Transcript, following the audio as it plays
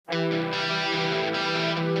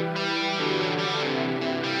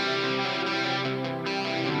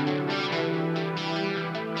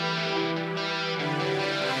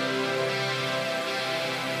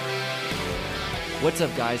What's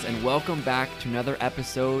up, guys, and welcome back to another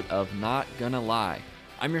episode of Not Gonna Lie.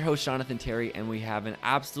 I'm your host, Jonathan Terry, and we have an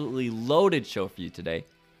absolutely loaded show for you today.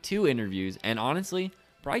 2 interviews, and honestly,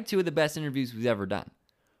 probably 2 of the best interviews we've ever done.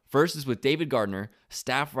 First is with David Gardner,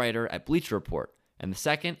 staff writer at Bleacher Report, and the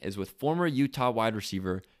second is with former Utah wide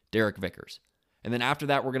receiver Derek Vickers. And then after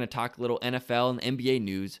that, we're going to talk a little NFL and NBA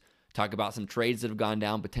news, talk about some trades that have gone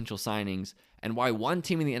down, potential signings, and why one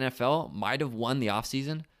team in the NFL might have won the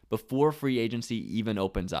offseason before free agency even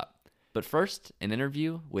opens up. But first, an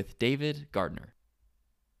interview with David Gardner.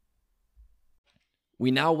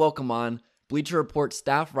 We now welcome on Bleacher Report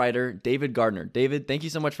staff writer David Gardner. David, thank you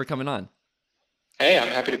so much for coming on. Hey, I'm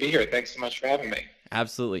happy to be here. Thanks so much for having me.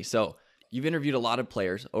 Absolutely. So you've interviewed a lot of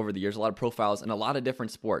players over the years, a lot of profiles in a lot of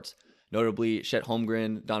different sports, notably Chet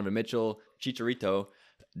Holmgren, Donovan Mitchell, Chicharito,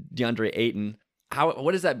 DeAndre Ayton.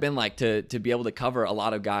 What has that been like to be able to cover a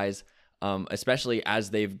lot of guys, especially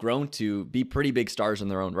as they've grown to be pretty big stars in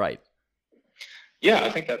their own right? Yeah,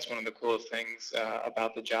 I think that's one of the coolest things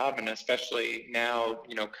about the job. And especially now,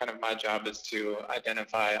 kind of my job is to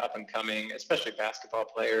identify up and coming, especially basketball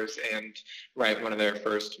players, and write one of their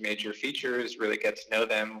first major features, really get to know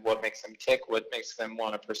them, what makes them tick, what makes them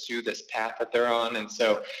want to pursue this path that they're on. And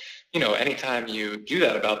so, anytime you do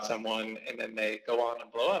that about someone and then they go on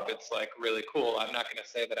and blow up, it's like really cool. I'm not going to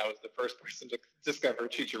say that I was the first person to discover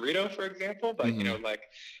Chicharito, for example, but, like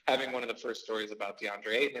having one of the first stories about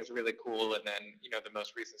DeAndre Ayton is really cool. And then, the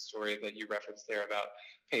most recent story that you referenced there about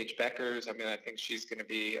Paige Beckers, I mean, I think she's going to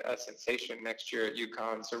be a sensation next year at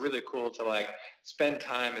UConn. So really cool to spend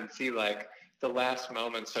time and see the last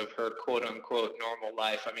moments of her quote unquote normal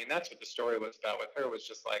life. I mean, that's what the story was about with her, was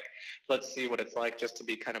just let's see what it's like just to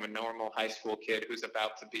be kind of a normal high school kid who's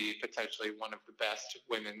about to be potentially one of the best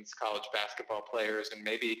women's college basketball players and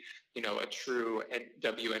maybe, a true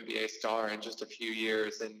WNBA star in just a few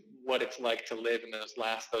years, and what it's like to live in those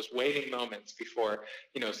waiting moments before,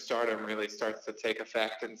 stardom really starts to take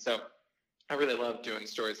effect. And so I really love doing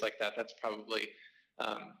stories like that. That's probably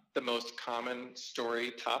the most common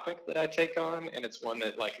story topic that I take on, and it's one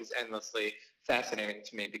that is endlessly fascinating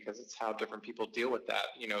to me because it's how different people deal with that.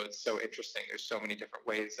 It's so interesting. There's so many different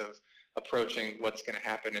ways of approaching what's going to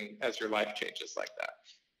happen and as your life changes like that.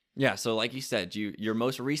 Yeah, so like you said, your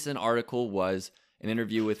most recent article was an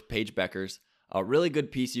interview with Paige Beckers, a really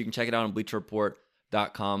good piece. You can check it out on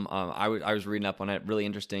BleacherReport.com. I was reading up on it, really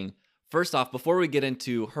interesting. First off, before we get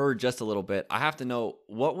into her just a little bit, I have to know,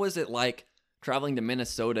 what was it like traveling to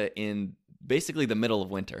Minnesota in basically the middle of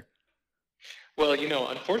winter? Well,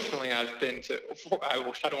 unfortunately, I've been to, I don't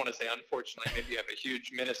want to say unfortunately, maybe you have a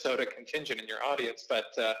huge Minnesota contingent in your audience,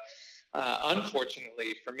 but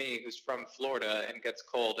unfortunately for me, who's from Florida and gets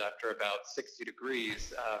cold after about 60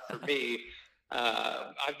 degrees, for me,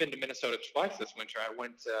 I've been to Minnesota twice this winter. I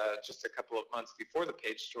went just a couple of months before the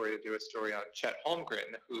Page story to do a story on Chet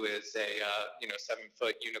Holmgren, who is a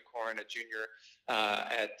 7-foot unicorn, a junior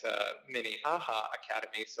at Minnehaha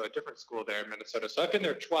Academy, so a different school there in Minnesota. So I've been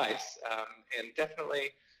there twice, and definitely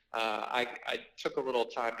I took a little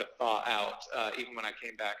time to thaw out, even when I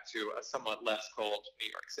came back to a somewhat less cold New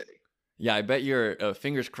York City. Yeah, I bet your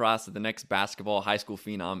fingers crossed that the next basketball high school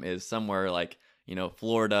phenom is somewhere like,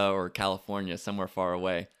 Florida or California, somewhere far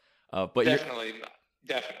away. But definitely.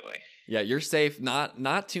 Yeah, you're safe.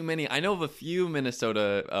 Not too many. I know of a few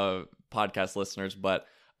Minnesota podcast listeners, but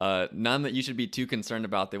none that you should be too concerned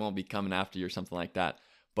about. They won't be coming after you or something like that.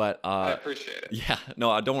 But I appreciate it. Yeah,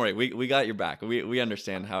 no, don't worry. We got your back. We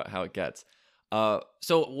understand how it gets.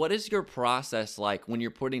 So what is your process like when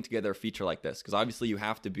you're putting together a feature like this? Because obviously you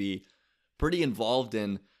have to be pretty involved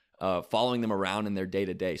in following them around in their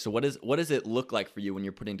day-to-day. So what does it look like for you when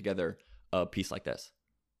you're putting together a piece like this?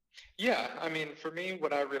 Yeah, I mean, for me,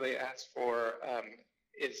 what I really ask for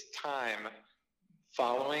is time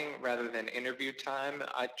following rather than interview time.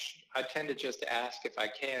 I tend to just ask if I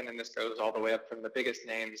can, and this goes all the way up from the biggest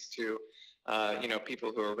names to,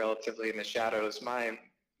 people who are relatively in the shadows. My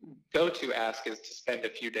go-to ask is to spend a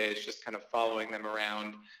few days just kind of following them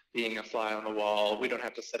around, being a fly on the wall. We don't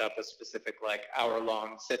have to set up a specific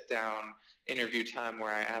hour-long sit-down interview time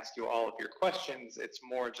where I ask you all of your questions. It's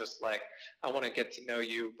more just I want to get to know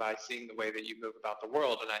you by seeing the way that you move about the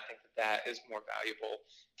world, and I think that is more valuable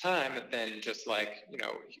time than just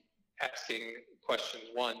asking questions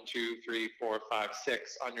 1, 2, 3, 4, 5,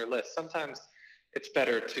 6 on your list. Sometimes it's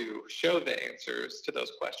better to show the answers to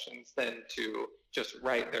those questions than to just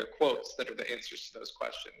write their quotes that are the answers to those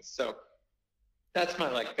questions. So that's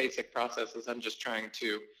my basic process, is I'm just trying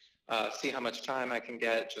to see how much time I can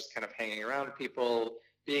get, just kind of hanging around people,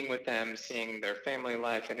 being with them, seeing their family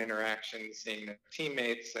life and interactions, seeing their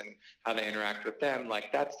teammates and how they interact with them.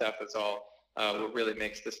 That stuff is all what really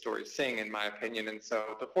makes the story sing, in my opinion. And so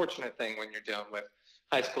the fortunate thing when you're dealing with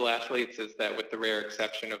high school athletes is that, with the rare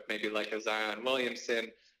exception of maybe like a Zion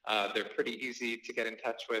Williamson, they're pretty easy to get in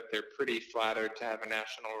touch with. They're pretty flattered to have a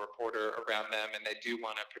national reporter around them, and they do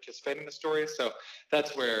want to participate in the story. So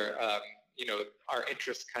that's where our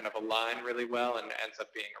interests kind of align really well, and it ends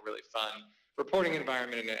up being a really fun reporting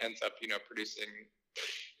environment, and it ends up producing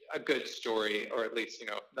a good story, or at least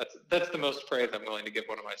that's the most praise I'm willing to give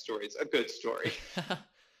one of my stories, a good story.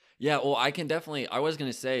 Yeah, well, I was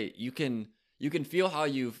gonna say you can feel how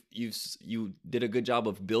you did a good job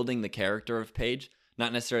of building the character of Paige,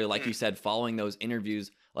 not necessarily like you said, following those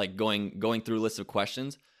interviews, like going through lists of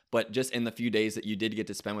questions, but just in the few days that you did get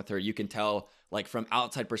to spend with her, you can tell, like, from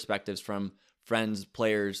outside perspectives, from friends,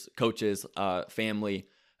 players, coaches, family,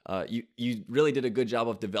 you really did a good job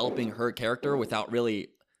of developing her character without really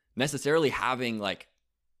necessarily having like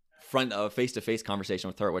face-to-face conversation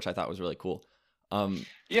with her, which I thought was really cool.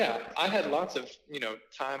 Yeah, I had lots of,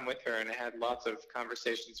 time with her, and I had lots of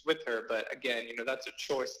conversations with her. But again, that's a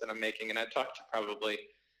choice that I'm making. And I talked to probably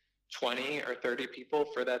 20 or 30 people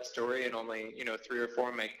for that story, and only, 3 or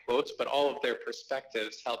 4 make quotes, but all of their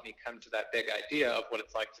perspectives helped me come to that big idea of what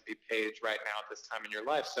it's like to be Paige right now at this time in your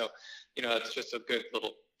life. So, that's just a good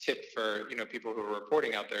little tip for, people who are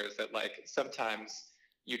reporting out there, is that, like, sometimes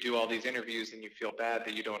you do all these interviews and you feel bad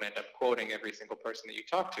that you don't end up quoting every single person that you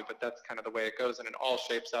talk to, but that's kind of the way it goes, and it all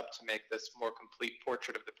shapes up to make this more complete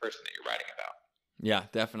portrait of the person that you're writing about. Yeah,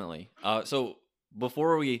 definitely. So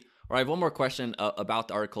I have one more question about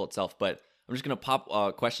the article itself, but I'm just going to pop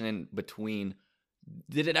a question in between.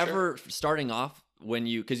 Did it ever, starting off,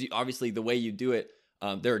 because obviously the way you do it,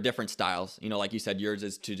 there are different styles, like you said, yours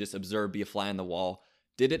is to just observe, be a fly on the wall.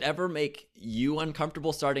 Did it ever make you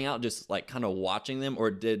uncomfortable starting out, just like kind of watching them,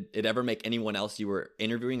 or did it ever make anyone else you were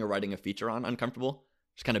interviewing or writing a feature on uncomfortable,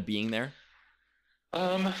 just kind of being there?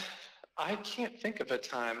 I can't think of a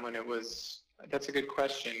time when it was. That's a good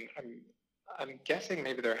question. I'm guessing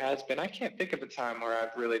maybe there has been. I can't think of a time where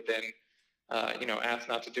I've really been, asked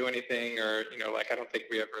not to do anything, or, like, I don't think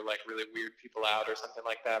we ever, like, really weird people out or something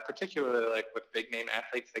like that, particularly, like, with big name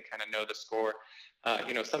athletes. They kind of know the score.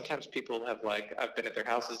 Sometimes people have, like, I've been at their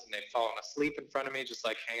houses and they've fallen asleep in front of me, just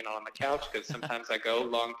like hanging on the couch, because sometimes I go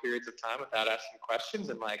long periods of time without asking questions,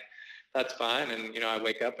 and, like, that's fine. And, I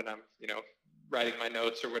wake up and I'm, writing my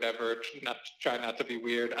notes or whatever, try not to be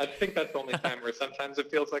weird. I think that's the only time where sometimes it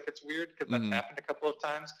feels like it's weird, because that's happened a couple of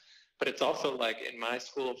times. But it's also, like, in my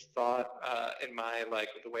school of thought, in my, like,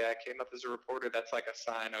 the way I came up as a reporter, that's like a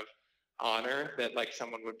sign of honor, that, like,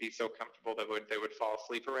 someone would be so comfortable that they would fall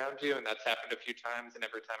asleep around you. And that's happened a few times. And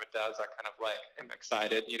every time it does, I kind of, like, am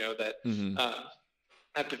excited, that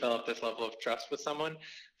I've developed this level of trust with someone.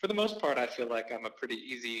 For the most part, I feel like I'm a pretty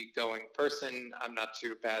easygoing person. I'm not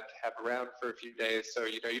too bad to have around for a few days. So,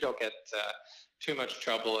 you don't get too much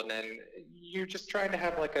trouble. And then you're just trying to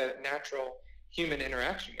have, like, a natural human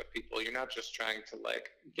interaction with people. You're not just trying to, like,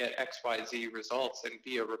 get XYZ results and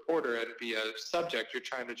be a reporter and be a subject. You're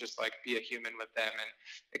trying to just, like, be a human with them and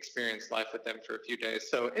experience life with them for a few days.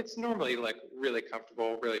 So it's normally, like, really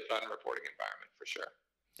comfortable, really fun reporting environment for sure.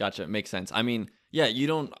 Gotcha. Makes sense. I mean, yeah, you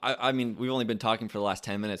don't, I mean, we've only been talking for the last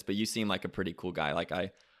 10 minutes, but you seem like a pretty cool guy. Like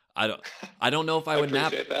I don't know if I would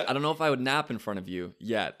nap. That. I don't know if I would nap in front of you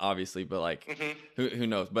yet, obviously, but, like, who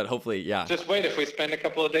knows? But hopefully, yeah. Just wait. If we spend a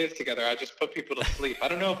couple of days together, I just put people to sleep. I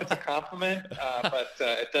don't know if it's a compliment, but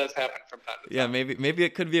it does happen from time to time. Yeah, maybe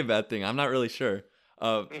it could be a bad thing. I'm not really sure.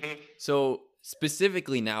 So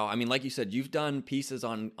specifically now, I mean, like you said, you've done pieces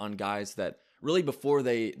on guys that really before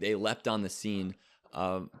they leapt on the scene.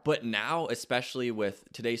 But now, especially with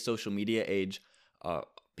today's social media age,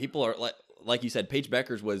 people are like you said, Paige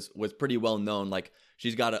Bueckers was pretty well known. Like,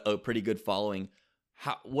 she's got a pretty good following.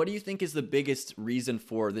 What do you think is the biggest reason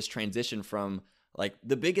for this transition from, like,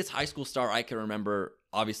 the biggest high school star I can remember,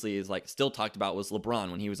 obviously, is, like, still talked about, was LeBron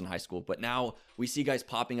when he was in high school, but now we see guys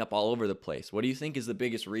popping up all over the place. What do you think is the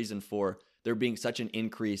biggest reason for there being such an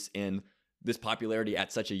increase in this popularity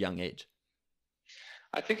at such a young age?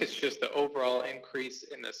 I think it's just the overall increase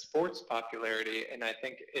in the sports popularity, and I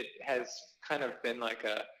think it has kind of been like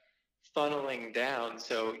a funneling down.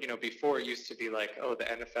 So, before it used to be like, oh, the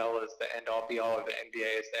NFL is the end-all be-all, or the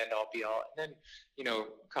NBA is the end-all be-all, and then,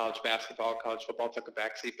 college basketball, college football took a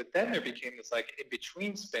backseat, but then there became this, like,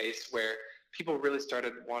 in-between space where people really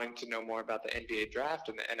started wanting to know more about the NBA draft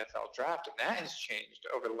and the NFL draft, and that has changed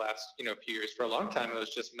over the last, few years. For a long time, it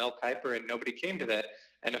was just Mel Kiper, and nobody came to that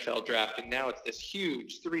NFL draft, and now it's this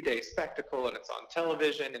huge 3-day spectacle, and it's on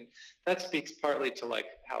television, and that speaks partly to, like,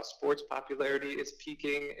 how sports popularity is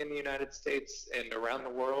peaking in the United States and around the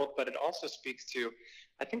world, but it also speaks to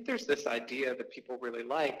I think there's this idea that people really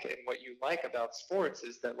like, and what you like about sports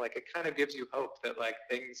is that like it kind of gives you hope that like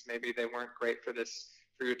things maybe they weren't great for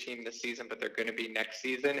your team this season, but they're going to be next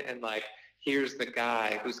season, and like here's the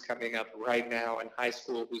guy who's coming up right now in high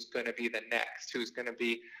school who's going to be the next, who's going to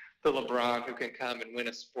be the LeBron who can come and win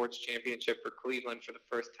a sports championship for Cleveland for the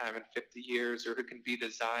first time in 50 years, or who can be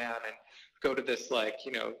the Zion and go to this like,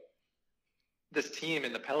 this team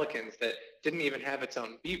in the Pelicans that didn't even have its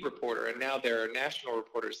own beat reporter, and now there are national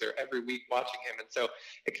reporters there every week watching him. And so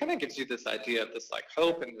it kind of gives you this idea of this like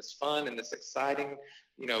hope and this fun and this exciting,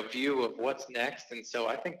 view of what's next. And so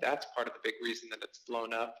I think that's part of the big reason that it's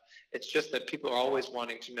blown up. It's just that people are always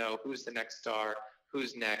wanting to know who's the next star,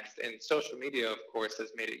 who's next. And social media, of course,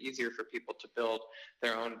 has made it easier for people to build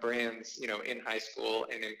their own brands, in high school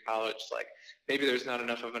and in college. Like maybe there's not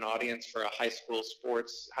enough of an audience for a high school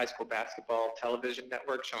basketball television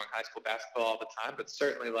network showing high school basketball all the time, but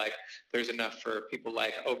certainly like there's enough for people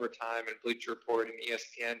like Overtime and Bleacher Report and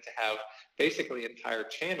ESPN to have basically entire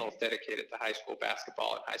channels dedicated to high school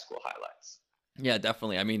basketball and high school highlights. Yeah,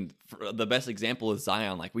 definitely. I mean, the best example is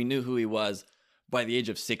Zion. Like we knew who he was by the age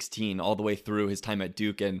of 16, all the way through his time at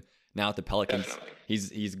Duke and now at the Pelicans. Definitely.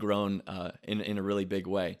 He's grown in a really big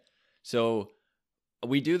way. So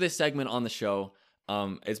we do this segment on the show.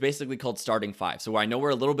 It's basically called Starting Five. So I know we're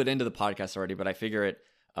a little bit into the podcast already, but I figure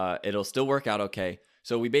it'll still work out okay.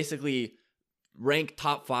 So we basically rank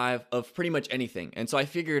top 5 of pretty much anything. And so I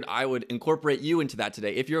figured I would incorporate you into that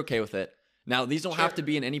today, if you're okay with it. Now, these don't have to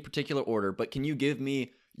be in any particular order, but can you give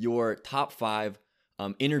me your top 5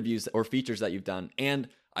 interviews or features that you've done? And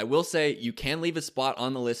I will say you can leave a spot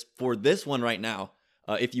on the list for this one right now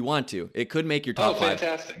if you want to. It could make your top 5.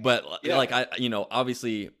 Fantastic. But like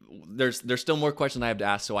obviously there's still more questions I have to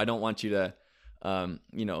ask, so I don't want you to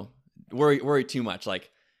worry too much. Like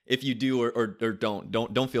if you do or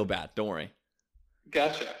don't feel bad. Don't worry.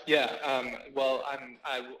 Gotcha. Yeah. Well,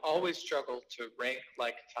 I always struggle to rank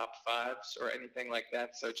like top 5s or anything like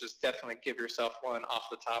that. So just definitely give yourself one off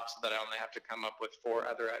the top so that I only have to come up with 4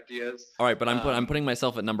 other ideas. All right, but I'm putting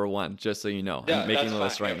myself at number 1, just so you know. Yeah, I'm making the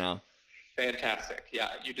list right now. Fantastic. Yeah,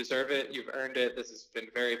 you deserve it. You've earned it. This has been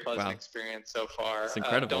a very pleasant experience so far. It's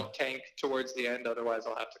incredible. Don't tank towards the end, otherwise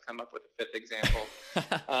I'll have to come up with a 5th example.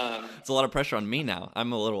 It's a lot of pressure on me now.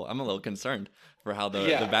 I'm a little concerned for how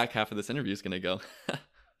the back half of this interview is going to go.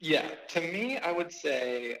 Yeah, to me, I would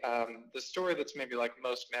say the story that's maybe like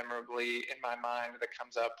most memorably in my mind that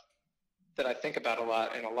comes up that I think about a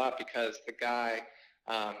lot because the guy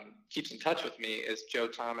keeps in touch with me is Joe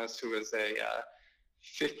Thomas, who is a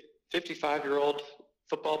 55-year-old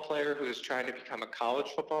football player who is trying to become a college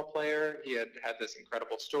football player. He had this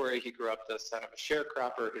incredible story. He grew up the son of a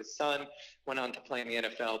sharecropper. His son went on to play in the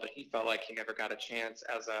NFL, but he felt like he never got a chance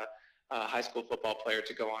as a high school football player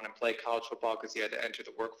to go on and play college football because he had to enter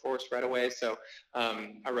the workforce right away. So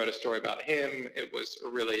I wrote a story about him. It was a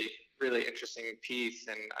really, really interesting piece,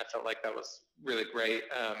 and I felt like that was really great.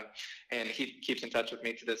 And he keeps in touch with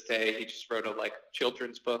me to this day. He just wrote a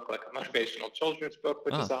children's book, like a motivational children's book,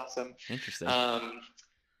 which is awesome. Interesting.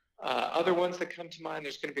 Other ones that come to mind,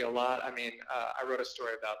 there's going to be a lot. I mean, I wrote a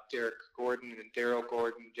story about Derek Gordon and Daryl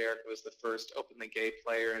Gordon. Derek was the first openly gay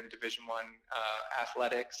player in Division I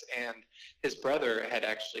athletics, and his brother had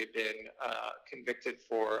actually been convicted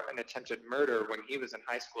for an attempted murder when he was in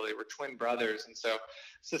high school. They were twin brothers, and so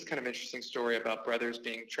it's this kind of interesting story about brothers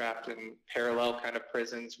being trapped in parallel kind of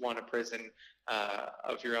prisons, one a prison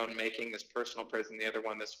of your own making, this personal prison, the other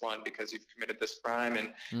one this one because you've committed this crime.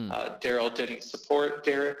 And Daryl didn't support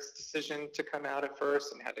Derek's decision to come out at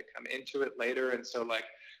first and had to come into it later. And so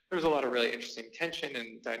there's a lot of really interesting tension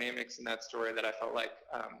and dynamics in that story that I felt like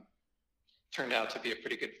turned out to be a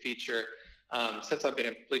pretty good feature. Since I've been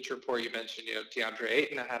in Bleacher Report, you mentioned, DeAndre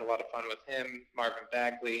Ayton. I had a lot of fun with him. Marvin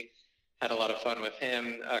Bagley, had a lot of fun with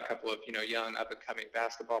him. A couple of, young up-and-coming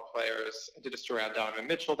basketball players. I did a story on Donovan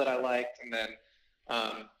Mitchell that I liked. And then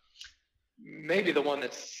maybe the one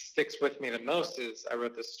that sticks with me the most is I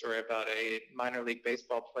wrote this story about a minor league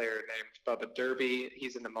baseball player named Bubba Derby.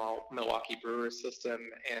 He's in the Milwaukee Brewers system,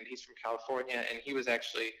 and he's from California. And he was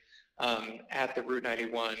actually at the Route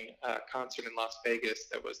 91 concert in Las Vegas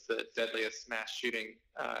that was the deadliest mass shooting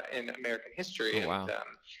in American history. Oh, wow. And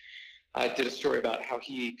I did a story about how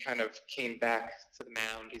he kind of came back to the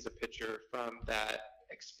mound. He's a pitcher from that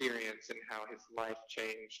experience and how his life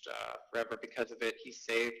changed forever because of it. He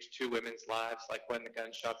saved 2 women's lives. Like when the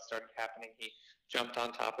gunshots started happening, he jumped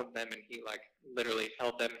on top of them and he literally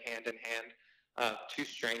held them hand in hand, 2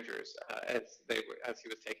 strangers as he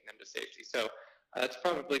was taking them to safety. So It's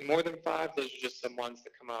probably more than five. Those are just some ones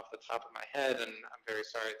that come off the top of my head, and I'm very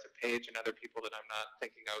sorry to Paige and other people that I'm not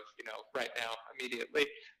thinking of, right now immediately,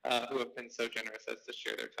 who have been so generous as to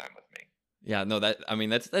share their time with me. Yeah, no,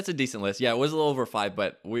 that's a decent list. Yeah, it was a little over 5,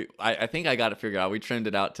 but I think I got it figured out. We trimmed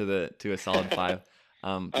it out to a solid 5.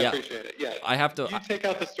 I appreciate it. Yeah, I have to. You take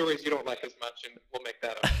out the stories you don't like as much, and we'll make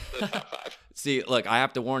that the top 5. See, look, I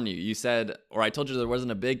have to warn you. You said, or I told you there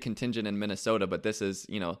wasn't a big contingent in Minnesota, but this is,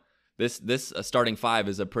 this starting 5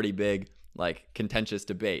 is a pretty big, like, contentious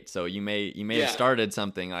debate. So you may have started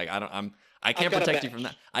something. Like, I can't protect you from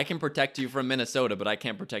that. I can protect you from Minnesota, but I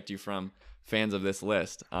can't protect you from fans of this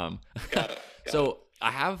list. Got it. So I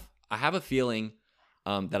have a feeling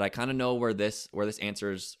that I kind of know where the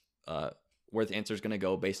answer's going to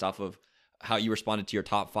go based off of how you responded to your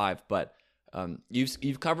top 5. But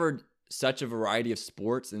you've covered such a variety of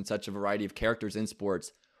sports and such a variety of characters in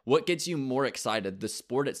sports. What gets you more excited, the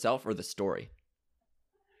sport itself or the story?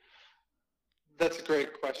 That's a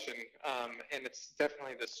great question, and it's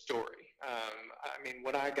definitely the story. I mean,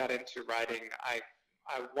 when I got into writing, I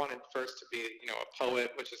wanted first to be, a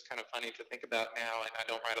poet, which is kind of funny to think about now, and I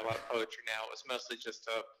don't write a lot of poetry now. It was mostly just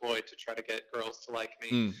a ploy to try to get girls to like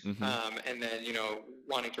me, and then,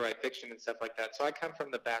 wanting to write fiction and stuff like that. So I come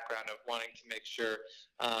from the background of wanting to make sure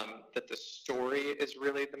that the story is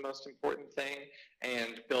really the most important thing,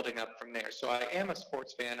 and building up from there. So I am a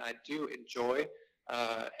sports fan. I do enjoy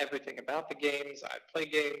everything about the games. I play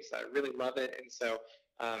games. I really love it, and so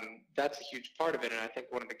that's a huge part of it. And I think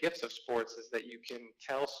one of the gifts of sports is that you can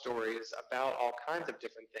tell stories about all kinds of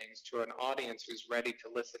different things to an audience who's ready to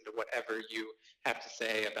listen to whatever you have to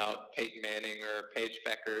say about Peyton Manning or Paige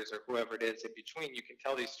Beckers or whoever it is in between. You can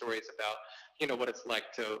tell these stories about, what it's like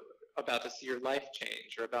about to see your life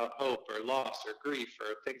change, or about hope or loss or grief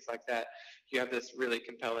or things like that. You have this really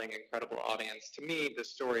compelling, incredible audience. To me, the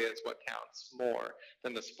story is what counts more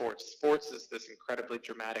than the sports. Sports is this incredibly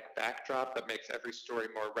dramatic backdrop that makes every story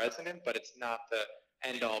more resonant, but it's not the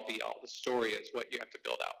end-all, be-all. The story is what you have to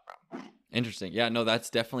build out from. Interesting. Yeah, no, that's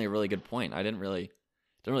definitely a really good point. I didn't really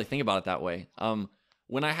think about it that way.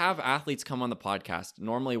 When I have athletes come on the podcast,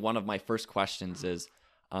 normally one of my first questions is,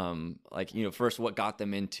 first, what got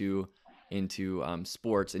them into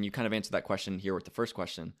sports? And you kind of answered that question here with the first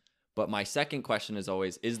question. But my second question is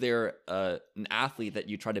always, is there an athlete that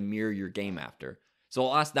you try to mirror your game after? So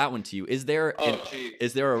I'll ask that one to you. Is there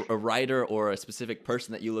a writer or a specific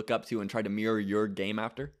person that you look up to and try to mirror your game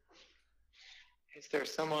after? Is there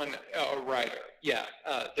someone, a writer? Yeah,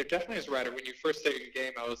 there definitely is a writer. When you first started your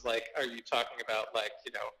game, I was like, are you talking about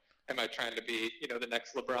am I trying to be, the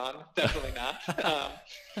next LeBron? Definitely not.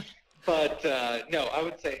 But no, I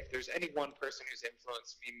would say if there's any one person who's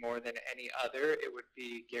influenced me more than any other, it would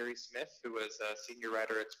be Gary Smith, who was a senior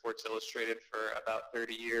writer at Sports Illustrated for about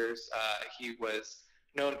 30 years. He was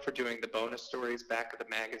known for doing the bonus stories, back of the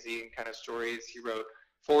magazine kind of stories. He wrote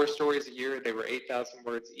 4 stories a year. They were 8,000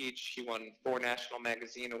 words each. He won 4 national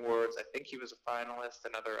magazine awards. I think he was a finalist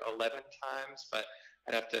another 11 times, but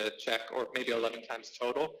I'd have to check, or maybe 11 times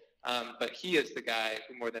total. But he is the guy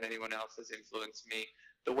who more than anyone else has influenced me.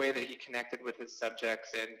 The way that he connected with his subjects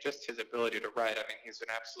and just his ability to write. I mean, he's an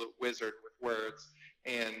absolute wizard with words,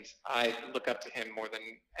 and I look up to him more than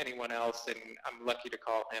anyone else, and I'm lucky to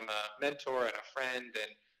call him a mentor and a friend,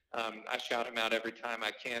 and I shout him out every time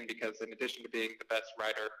I can, because in addition to being the best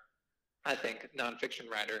writer, I think, nonfiction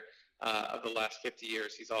writer of the last 50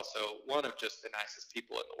 years, he's also one of just the nicest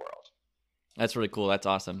people in the world. That's really cool. That's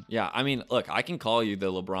awesome. Yeah, I mean, look, I can call you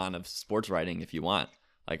the LeBron of sports writing if you want.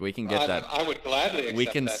 Like, we can get that. I would gladly accept we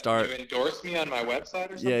can that. start. Can you endorse me on my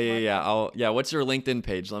website or something? Yeah. What's your LinkedIn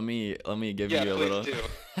page? Let me give you a little. Yeah,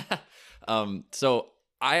 please do. So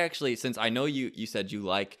I actually, since I know you said you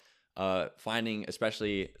like finding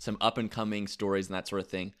especially some up and coming stories and that sort of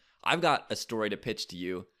thing. I've got a story to pitch to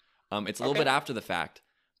you. It's a little bit after the fact,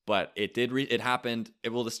 but it happened.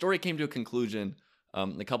 The story came to a conclusion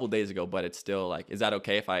a couple of days ago, but it's still like, is that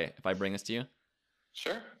okay if I bring this to you?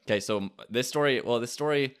 Sure. Okay, so this story,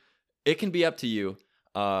 it can be up to you.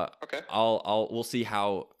 Okay. We'll see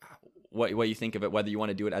what you think of it, whether you want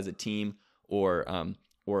to do it as a team or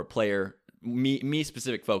a player, me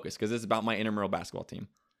specific focus, because it's about my intramural basketball team.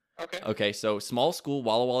 Okay, so small school,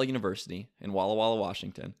 Walla Walla University in Walla Walla,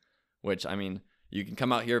 Washington, which, I mean, you can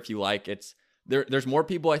come out here if you like. There's more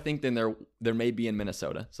people, I think, than there may be in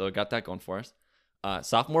Minnesota, so I got that going for us.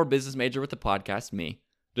 Sophomore business major with the podcast, me.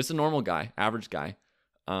 Just a normal guy, average guy.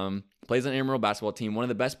 Plays on an intramural basketball team. One of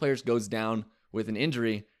the best players goes down with an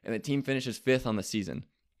injury, and the team finishes 5th on the season.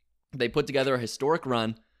 They put together a historic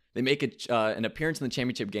run. They make an appearance in the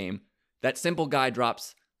championship game. That simple guy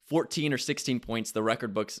drops 14 or 16 points. The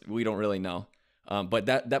record books, we don't really know. But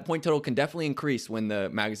that point total can definitely increase when the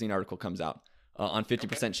magazine article comes out on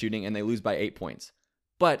 50% shooting and they lose by 8 points.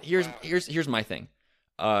 But here's my thing.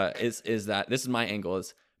 Is that this is my angle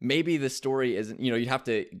is maybe the story isn't, you'd have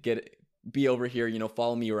to be over here,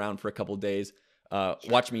 follow me around for a couple days,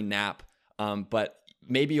 watch me nap. But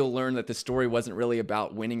maybe you'll learn that the story wasn't really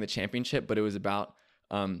about winning the championship, but it was about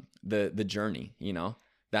the journey,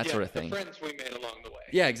 that sort of thing. The friends we made along the way.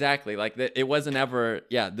 Yeah, exactly. Like it wasn't ever.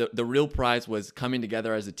 Yeah, the real prize was coming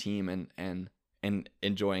together as a team and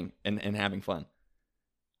enjoying and having fun.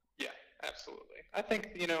 Yeah, absolutely. I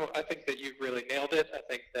think that you've really nailed it. I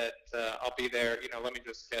think that I'll be there. Let me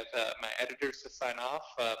just get my editors to sign off.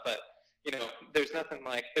 But there's nothing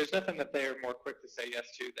that they're more quick to say yes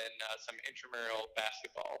to than some intramural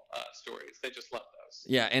basketball stories. They just love those.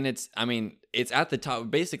 Yeah, and it's at the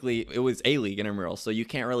top. Basically, it was A-League intramural, so you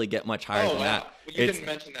can't really get much higher than that. Well, you didn't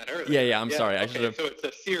mention that earlier. Yeah. I'm sorry. Okay, I should have. So it's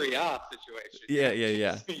a Serie A situation. Yeah.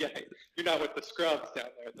 Yeah, you're not with the scrubs down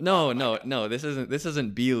there. No. This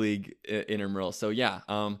isn't B-League intramural. So yeah.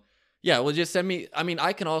 Well, just send me.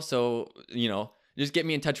 I can also, just get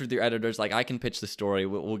me in touch with your editors. Like I can pitch the story.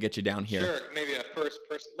 We'll get you down here. Sure, maybe a first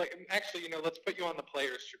person. Like actually, let's put you on the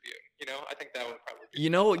Players Tribune. I think that would probably.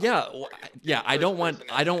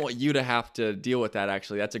 I don't want you to have to deal with that.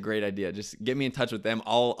 Actually, that's a great idea. Just get me in touch with them.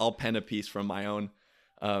 I'll pen a piece from my own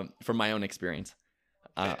experience.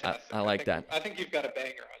 I like that. I think you've got a banger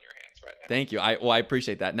on your hands right now. Thank you. I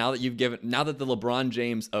appreciate that. Now that the LeBron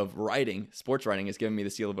James of sports writing has given me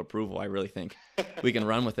the seal of approval, I really think we can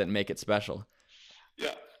run with it and make it special.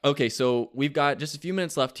 Yeah. Okay, so we've got just a few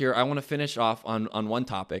minutes left here. I want to finish off on one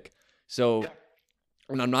topic. So,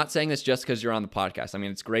 and I'm not saying this just because you're on the podcast.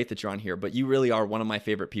 It's great that you're on here, but you really are one of my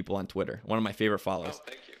favorite people on Twitter. One of my favorite follows. Oh,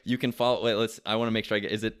 thank you. You can follow. I want to make sure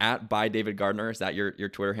is it @byDavidGardner? Is that your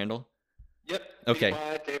Twitter handle? Yep. Okay.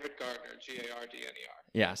 David Gardner, Gardner.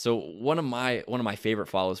 Yeah. So one of my favorite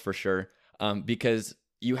follows for sure. Because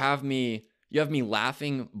you have me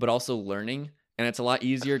laughing, but also learning. And it's a lot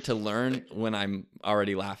easier to learn when I'm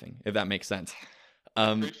already laughing, if that makes sense.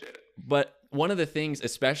 Appreciate it. But one of the things,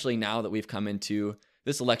 especially now that we've come into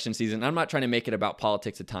this election season, I'm not trying to make it about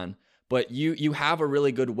politics a ton, but you have a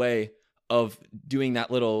really good way of doing that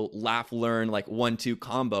little laugh, learn, like 1-2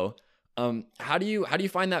 combo. How do you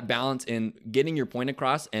find that balance in getting your point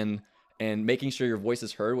across and making sure your voice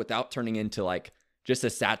is heard without turning into like just a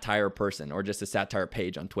satire person or just a satire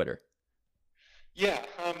page on Twitter? Yeah,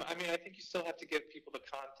 I think you still have to give people the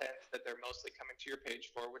content that they're mostly coming to your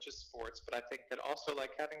page for, which is sports. But I think that also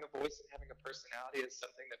like having a voice and having a personality is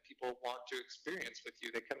something that people want to experience with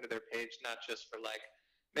you. They come to their page not just for like,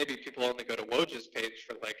 maybe people only go to Woj's page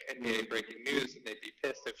for like NBA breaking news, and they'd be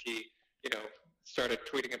pissed if he, started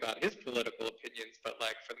tweeting about his political opinions. But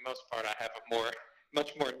like for the most part, I have a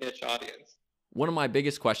much more niche audience. One of my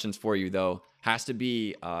biggest questions for you though has to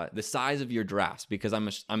be the size of your drafts, because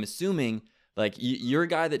I'm assuming. Like, you're a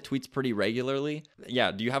guy that tweets pretty regularly.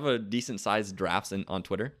 Yeah, do you have a decent sized drafts on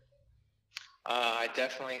Twitter? I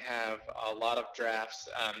definitely have a lot of drafts.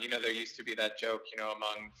 There used to be that joke,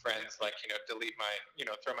 among friends, like, delete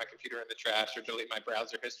throw my computer in the trash or delete my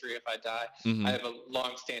browser history if I die. Mm-hmm. I have a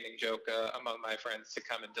long-standing joke among my friends to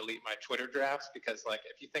come and delete my Twitter drafts because, like,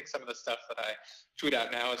 if you think some of the stuff that I tweet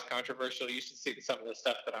out now is controversial, you should see some of the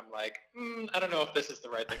stuff that I'm like, I don't know if this is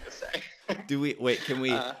the right thing to say. Can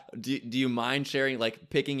we, do you mind sharing,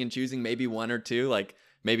 like, picking and choosing maybe one or two, like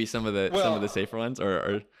maybe some of the safer ones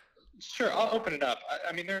or? Sure, I'll open it up.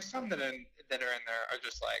 There are some that are in there are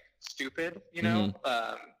just like stupid, Mm-hmm.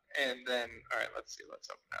 And then, all right, let's see. Let's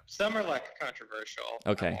open up. Some are like controversial.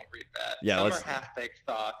 Okay. I won't read that. Yeah, some are half-baked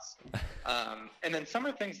thoughts. And then some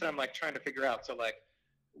are things that I'm like trying to figure out. So like,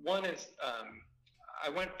 one is I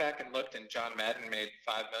went back and looked, and John Madden made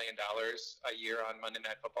 $5 million a year on Monday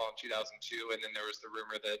Night Football in 2002, and then there was the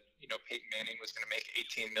rumor that Peyton Manning was going to make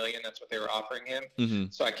 $18 million. That's what they were offering him. Mm-hmm.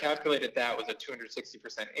 So I calculated that was a 260%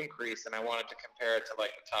 increase, and I wanted to compare it to like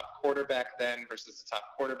the top quarterback then versus the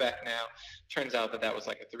top quarterback now. Turns out that was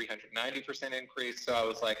like a 390% increase. So I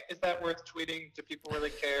was like, is that worth tweeting? Do people really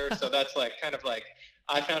care? So that's like kind of like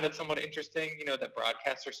I found it somewhat interesting, that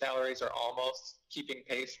broadcaster salaries are almost keeping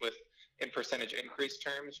pace with in percentage increase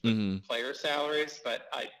terms with Mm-hmm. player salaries, but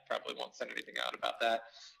I probably won't send anything out about that.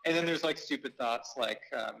 And then there's like stupid thoughts, like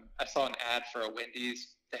I saw an ad for a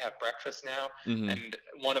Wendy's to have breakfast now, Mm-hmm. and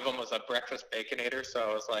one of them was a breakfast baconator. So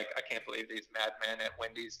I was like, I can't believe these madmen at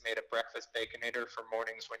Wendy's made a breakfast baconator for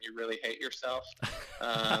mornings when you really hate yourself.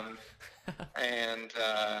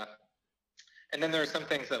 And then there are some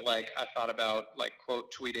things that like I thought about, like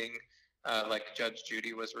quote tweeting like Judge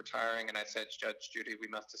Judy was retiring, and I said Judge Judy, we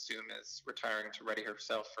must assume, is retiring to ready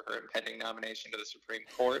herself for her impending nomination to the Supreme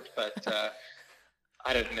Court. But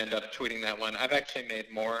I didn't end up tweeting that one. I've actually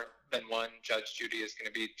made more than one Judge Judy is going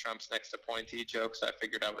to be Trump's next appointee joke, so I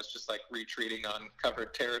figured I was just like retreating on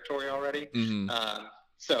covered territory already.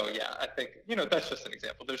 So yeah, I think that's just an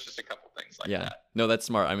example. There's just a couple things like that. No, that's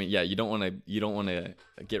smart. I mean, yeah, you don't want to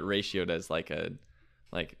get ratioed as like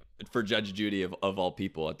for Judge Judy of all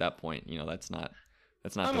people at that point. That's not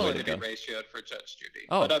I'm the way willing to to go. be ratioed for Judge Judy.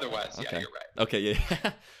 Oh, but otherwise, okay. Yeah, you're right. Okay,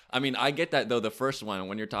 yeah. I mean, I get that though. The first one,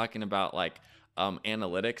 when you're talking about like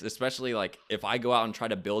analytics, especially like if I go out and try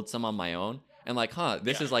to build some on my own and like,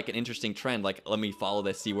 this is like an interesting trend. Like, let me follow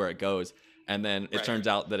this, see where it goes. And then it turns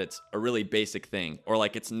out that it's a really basic thing, or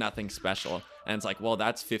like it's nothing special. And it's like, well,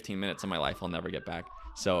 that's 15 minutes of my life I'll never get back.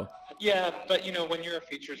 So yeah, but when you're a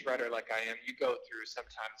features writer like I am, you go through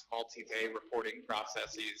sometimes multi-day reporting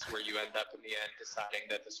processes where you end up in the end deciding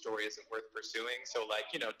that the story isn't worth pursuing. So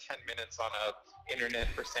like 10 minutes on a internet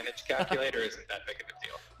percentage calculator isn't that big of a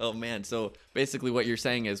deal. Oh man, so basically what you're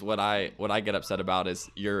saying is what I get upset about is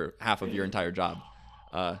your half of your entire job.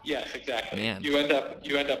 Yes, exactly. Man. You end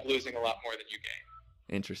up losing a lot more than you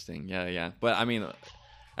gain. Interesting. Yeah. But I mean,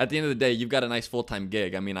 at the end of the day, you've got a nice full-time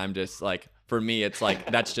gig. I mean, I'm just like, for me, it's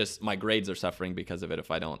like that's just my grades are suffering because of it.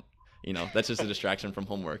 If I don't, that's just a distraction from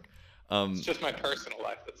homework. It's just my personal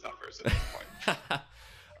life that suffers at this point.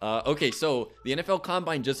 Okay, so the NFL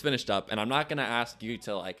Combine just finished up, and I'm not gonna ask you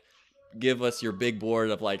to like give us your big board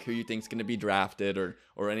of like who you think's gonna be drafted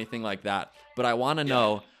or anything like that. But I want to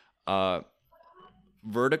know,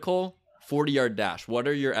 vertical 40-yard dash. What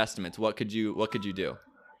are your estimates? What could you do?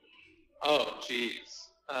 Oh, geez.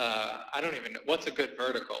 I don't even know. What's a good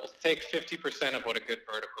vertical? Take 50% of what a good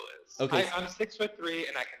vertical is. Okay. I'm 6'3"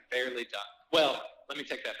 and I can barely dunk. Well, let me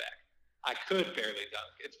take that back. I could barely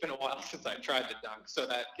dunk. It's been a while since I tried to dunk, so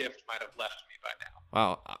that gift might have left me by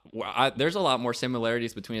now. Wow. There's a lot more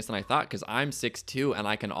similarities between us than I thought, because I'm 6'2" and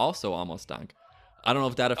I can also almost dunk. I don't know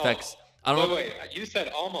if that affects. Wait. You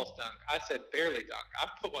said almost dunk. I said barely dunk.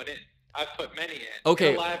 I've put one in. I've put many in. Okay.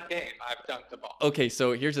 In a live game, I've dunked a ball. Okay,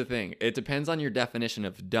 so here's the thing. It depends on your definition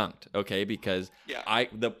of dunked, okay? Because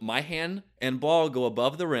my hand and ball go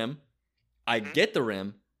above the rim. I get the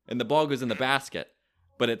rim, and the ball goes in the basket.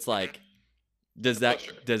 But it's like, does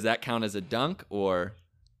that count as a dunk, or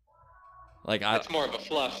like it's more of a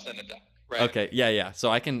flush than a dunk, right? Okay, yeah.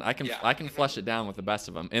 So I can flush it down with the best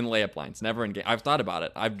of them in layup lines. Never in game. I've thought about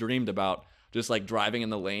it. I've dreamed about just like driving in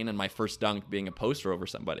the lane and my first dunk being a poster over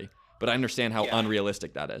somebody. But I understand how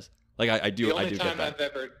unrealistic that is. Like I do get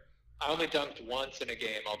that. I only dunked once in a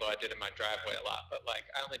game, although I did in my driveway a lot. But like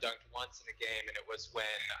I only dunked once in a game, and it was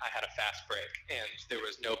when I had a fast break and there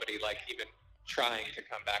was nobody like even trying to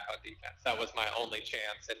come back on defense. That was my only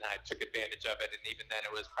chance, and I took advantage of it. And even then,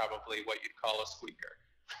 it was probably what you'd call a squeaker.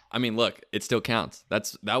 I mean, look, it still counts.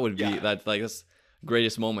 That's the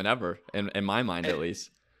greatest moment ever in my mind, at least.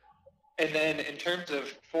 And then in terms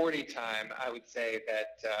of 40 time, I would say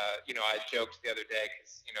that, I joked the other day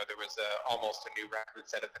because, there was almost a new record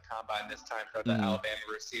set at the Combine this time for the Alabama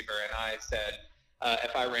receiver. And I said,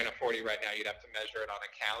 if I ran a 40 right now, you'd have to measure it on a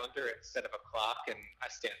calendar instead of a clock. And I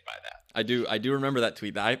stand by that. I do remember that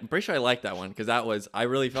tweet. I'm pretty sure I liked that one because I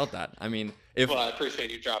really felt that. I mean, well, I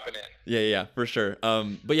appreciate you dropping in. Yeah, for sure.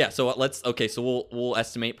 But yeah, so so we'll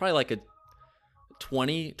estimate probably like a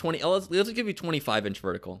 20 let's give you 25-inch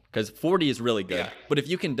vertical, because 40 is really good. But if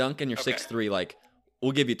you can dunk and you're 6'3", like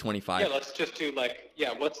we'll give you 25. Yeah, let's just do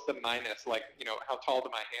what's the minus, how tall do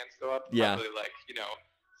my hands go up? Probably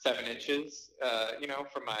 7 inches,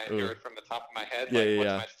 from the top of my head. What's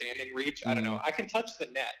my standing reach? I don't know. I can touch the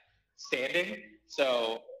net standing,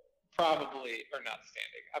 so probably, or not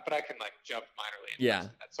standing, but I can jump minorly. Yeah.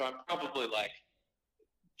 So I'm probably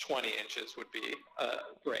 20 inches would be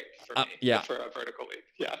great for me for a vertical leap.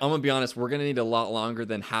 Yeah. I'm going to be honest, we're going to need a lot longer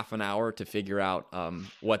than half an hour to figure out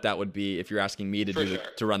what that would be if you're asking me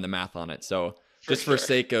to run the math on it. So for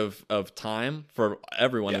sake of time for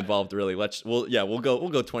everyone involved, really, we'll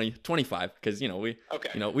go 25 because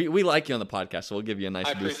we like you on the podcast, so we'll give you a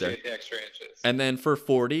nice boost there. I appreciate the extra inches. And then for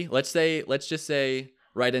 40, let's just say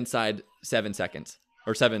right inside 7 seconds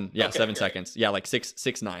or 7 seconds. Yeah, like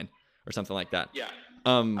 6'9" or something like that. Yeah.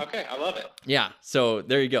 Okay, I love it. Yeah, so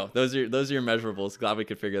there you go. Those are your measurables. Glad we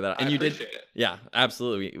could figure that out. And I appreciate it. Yeah,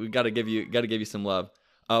 absolutely. We got to give you some love.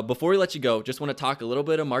 Before we let you go, just want to talk a little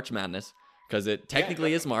bit of March Madness, because it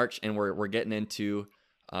technically is March, and we're getting into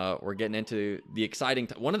the exciting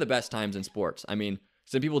one of the best times in sports. I mean,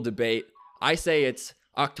 some people debate. I say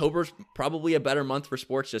October's probably a better month for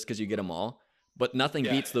sports just because you get them all, but nothing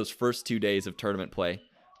beats those first 2 days of tournament play.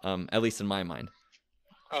 at least in my mind.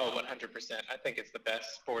 Oh, 100%. I think it's the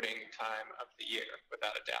best sporting time of the year,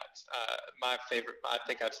 without a doubt. My favorite, I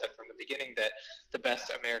think I've said from the beginning that the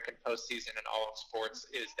best American postseason in all of sports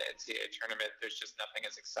is the NCAA tournament. There's just nothing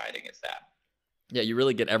as exciting as that. Yeah, you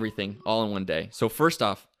really get everything all in one day. So first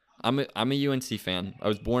off, I'm a UNC fan. I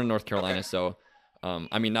was born in North Carolina, Okay. so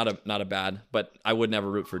I mean, not a bad, but I would never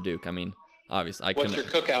root for Duke. I mean, obviously, I What's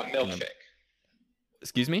couldn't. your cookout milkshake?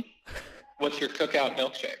 Excuse me? What's your cookout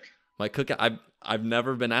milkshake? My cookout. I've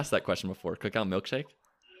never been asked that question before. Cookout milkshake?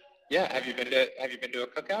 Yeah, have you been to a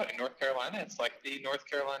cookout in North Carolina? It's like the North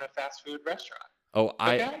Carolina fast food restaurant. Oh,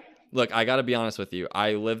 Cookout? Look, I got to be honest with you.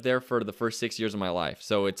 I lived there for the first 6 years of my life,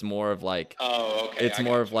 so it's more of like Oh, okay. it's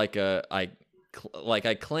more of like I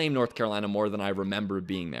claim North Carolina more than I remember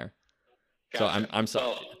being there. Gotcha. So I'm sorry.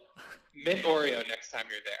 Well, mint Oreo next time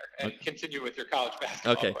you're there, and continue with your college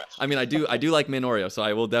basketball Okay. question. I mean, I do like mint Oreo, so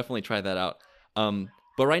I will definitely try that out.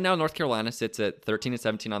 But right now North Carolina sits at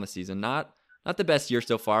 13-17 on the season. Not the best year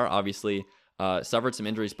so far. Obviously, suffered some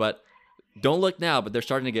injuries, but don't look now. But they're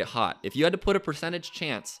starting to get hot. If you had to put a percentage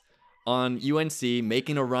chance on UNC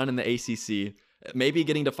making a run in the ACC, maybe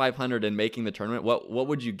getting to 500 and making the tournament, what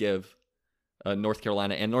would you give North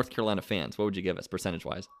Carolina and North Carolina fans? What would you give us percentage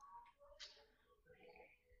wise?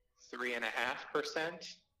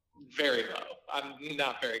 3.5%. Very low. I'm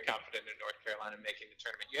not very confident in North Carolina making the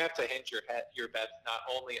tournament. You have to hinge your bets not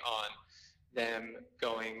only on them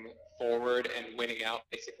going forward and winning out,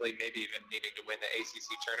 basically maybe even needing to win the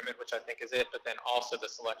ACC tournament, which I think is it, but then also the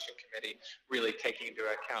selection committee really taking into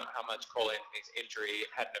account how much Cole Anthony's injury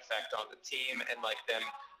had an effect on the team, and like them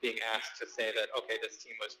being asked to say that, okay, this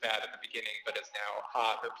team was bad at the beginning, but is now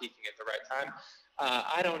hot or peaking at the right time.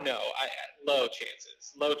 I don't know. Low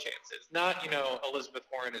chances. Not, Elizabeth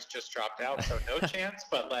Warren has just dropped out, so no chance,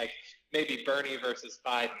 but like maybe Bernie versus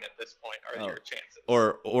Biden at this point are your chances.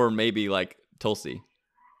 Or maybe like Tulsi.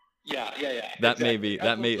 Yeah. That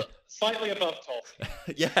exactly. may slightly above Tulsi.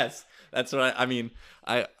 Yes, that's what I mean.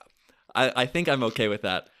 I think I'm okay with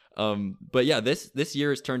that. But yeah, this year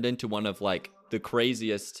has turned into one of like the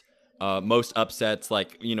craziest, most upsets.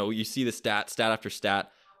 Like, you see the stat after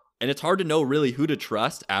stat, and it's hard to know really who to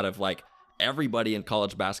trust out of like everybody in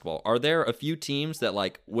college basketball. Are there a few teams that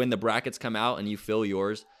like when the brackets come out and you fill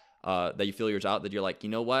yours out, that you're like, you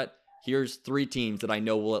know what? Here's 3 teams that I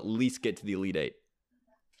know will at least get to the Elite Eight.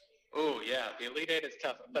 Oh, yeah. The Elite Eight is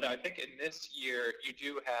tough. But I think in this year, you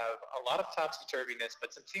do have a lot of topsy-turviness, but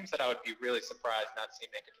some teams that I would be really surprised not seeing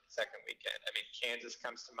make it to the second weekend. I mean, Kansas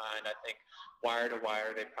comes to mind. I think wire to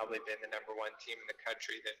wire, they've probably been the number 1 team in the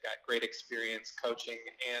country. They've got great experience coaching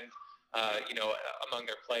and, among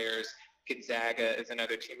their players. Gonzaga is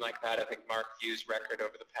another team like that. I think Mark Few's record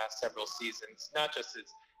over the past several seasons, not just his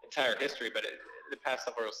entire history, but the past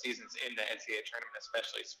several seasons in the NCAA tournament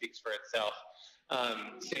especially speaks for itself.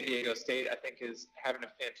 San Diego State, I think, is having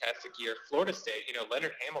a fantastic year. Florida State,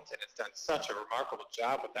 Leonard Hamilton has done such a remarkable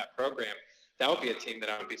job with that program. That would be a team that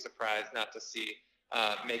I would be surprised not to see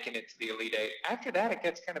making it to the Elite Eight. After that, it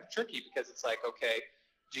gets kind of tricky because it's like, okay,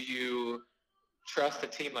 do you trust a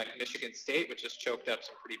team like Michigan State, which has choked up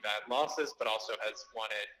some pretty bad losses, but also has won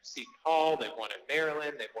at Seton Hall, they've won at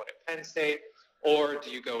Maryland, they've won at Penn State? Or do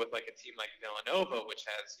you go with like a team like Villanova, which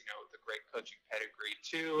has, the great coaching pedigree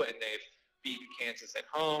too, and they've beaten Kansas at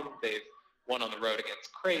home, they've won on the road against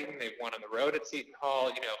Creighton, they've won on the road at Seton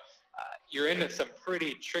Hall, you're into some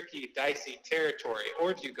pretty tricky, dicey territory.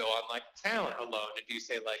 Or do you go on like talent alone and do you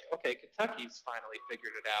say like, okay, Kentucky's finally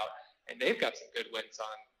figured it out and they've got some good wins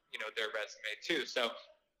on, their resume too. So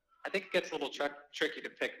I think it gets a little tricky to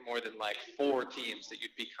pick more than like 4 teams that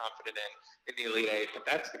you'd be confident in the Elite Eight, but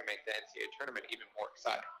that's going to make the NCAA tournament even more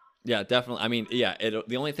exciting. Yeah, definitely. I mean, yeah,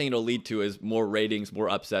 the only thing it'll lead to is more ratings, more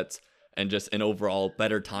upsets, and just an overall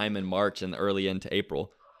better time in March and early into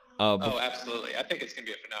April. Absolutely. I think it's going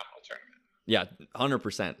to be a phenomenal tournament. Yeah,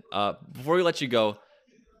 100%. Before we let you go,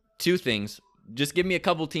 2 things. Just give me a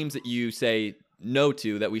couple teams that you say no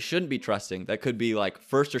to that we shouldn't be trusting. That could be like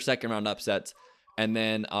first or second round upsets, and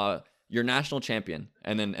then your national champion,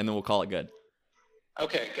 and then we'll call it good.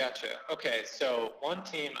 Okay, gotcha. Okay, so one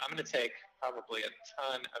team, I'm going to take probably a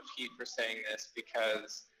ton of heat for saying this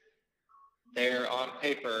because they're on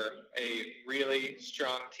paper a really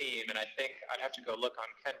strong team, and I think I'd have to go look on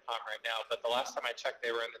KenPom right now, but the last time I checked,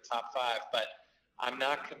 they were in the top 5, but I'm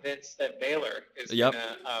not convinced that Baylor is going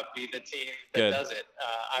to be the team that does it.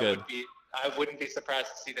 I wouldn't be surprised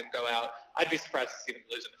to see them go out. I'd be surprised to see them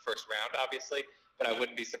lose in the first round, obviously, but I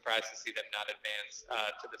wouldn't be surprised to see them not advance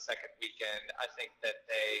to the second weekend. I think that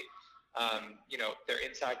they Their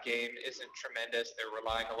inside game isn't tremendous. They're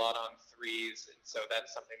relying a lot on threes, and so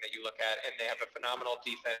that's something that you look at. And they have a phenomenal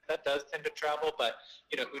defense that does tend to travel, but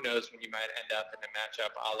who knows when you might end up in a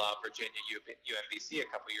matchup a la Virginia UMBC a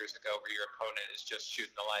couple years ago, where your opponent is just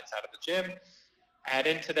shooting the lights out of the gym. Add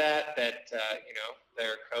into that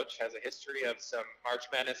their coach has a history of some March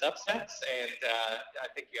Madness upsets, and I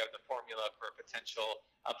think you have the formula for a potential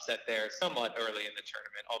upset there somewhat early in the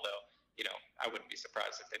tournament, although I wouldn't be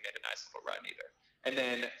surprised if they made a nice little run either. And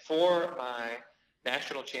then for my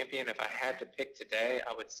national champion, if I had to pick today,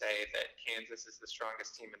 I would say that Kansas is the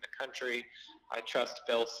strongest team in the country. I trust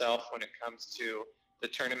Bill Self when it comes to the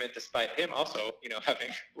tournament, despite him also, having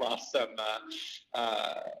lost some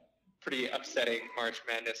pretty upsetting March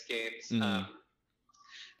Madness games.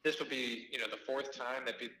 This will be, the fourth time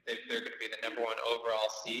that they're going to be the number one overall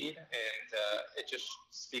seed, and it just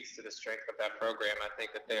speaks to the strength of that program. I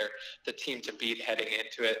think that they're the team to beat heading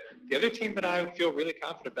into it. The other team that I feel really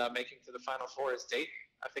confident about making to the Final Four is Dayton.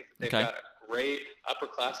 I think that they've got a great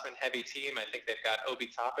upperclassman-heavy team. I think they've got Obi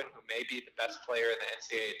Toppin, who may be the best player in the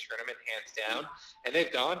NCAA tournament, hands down. And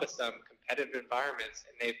they've gone to some competitive environments,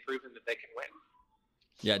 and they've proven that they can win.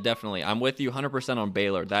 Yeah, definitely. I'm with you 100% on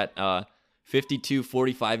Baylor. That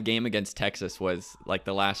 52-45 game against Texas was like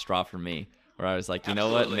the last straw for me, where I was like, you know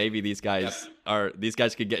what, maybe these guys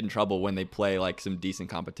could get in trouble when they play like some decent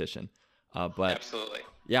competition. But absolutely.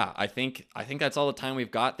 Yeah, I think that's all the time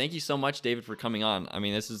we've got. Thank you so much, David, for coming on. I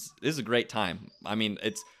mean, this is a great time. I mean,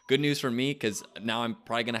 it's good news for me because now I'm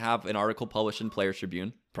probably gonna have an article published in Players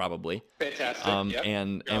Tribune, probably. Fantastic.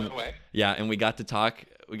 And we got to talk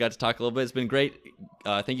a little bit. It's been great.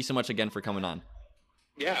 Thank you so much again for coming on.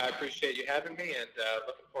 Yeah, I appreciate you having me, and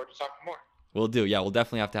looking forward to talking more. Will do. Yeah, we'll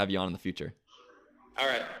definitely have to have you on in the future. All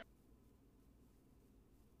right.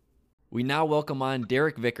 We now welcome on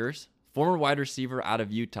Derek Vickers, former wide receiver out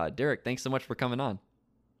of Utah. Derek, thanks so much for coming on.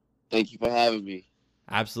 Thank you for having me.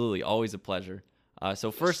 Absolutely. Always a pleasure.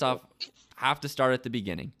 So first off, have to start at the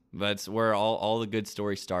beginning. That's where all the good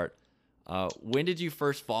stories start. When did you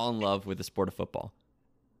first fall in love with the sport of football?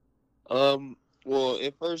 Well,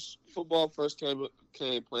 football first came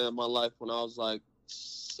playing in my life when I was like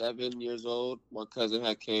 7 years old. My cousin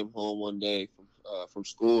had came home one day from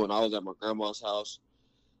school, and I was at my grandma's house.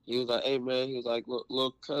 He was like, "Hey man," he was like,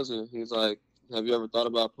 "Little cousin," he was like, "Have you ever thought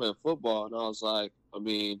about playing football?" And I was like,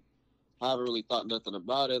 I haven't really thought nothing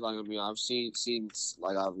about it. Like, I've seen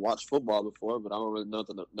like I've watched football before, but I don't really know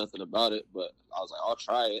nothing about it. But I was like, I'll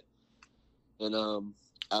try it. And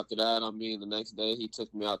after that, the next day he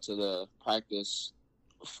took me out to the practice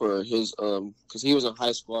for his because he was in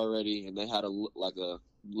high school already, and they had a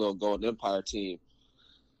little Golden Empire team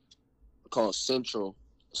called Central.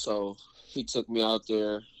 So he took me out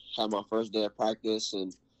there, had my first day of practice,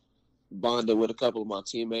 and bonded with a couple of my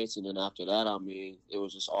teammates. And then after that, it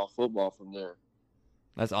was just all football from there.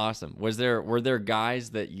 That's awesome. Were there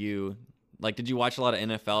guys that you like? Did you watch a lot of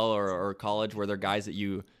NFL or college? Were there guys that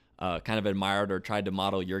you kind of admired or tried to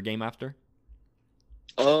model your game after?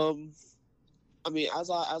 As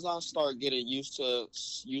I start getting used to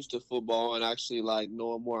football and actually like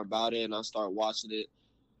knowing more about it, and I start watching it,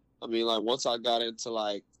 once I got into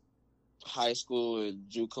like high school and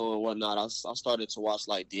JUCO and whatnot, I started to watch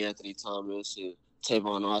like DeAnthony Thomas and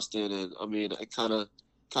Tavon Austin, and it kind of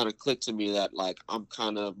clicked to me that like I'm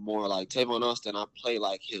kind of more like Tavon Austin. I play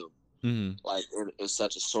like him, like in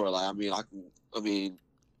such a sort. Like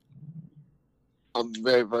I'm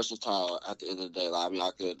very versatile at the end of the day. Like,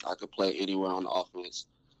 I could play anywhere on the offense.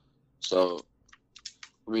 So,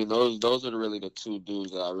 those are really the two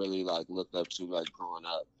dudes that I really like looked up to like growing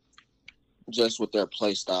up, just with their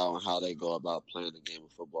play style and how they go about playing the game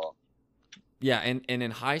of football. Yeah, and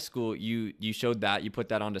in high school, you showed that, you put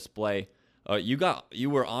that on display. You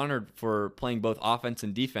were honored for playing both offense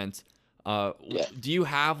and defense. Yeah. Do you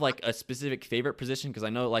have like a specific favorite position? Because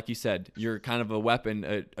I know, like you said, you're kind of a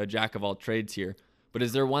weapon, a jack of all trades here. But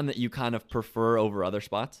is there one that you kind of prefer over other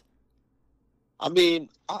spots? I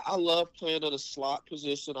love playing in a slot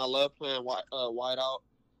position. I love playing wide out.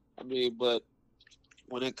 But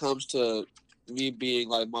when it comes to me being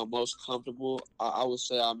like my most comfortable, I would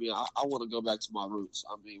say, I want to go back to my roots.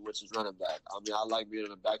 Which is running back. I like being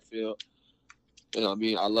in the backfield. And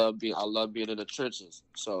I love being in the trenches.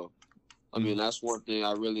 So, that's one thing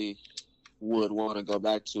I really would want to go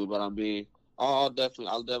back to. But I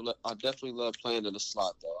definitely love playing in the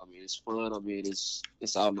slot though. It's fun.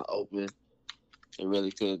 It's out in the open. It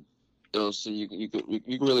really could, so you can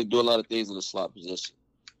really do a lot of things in the slot position.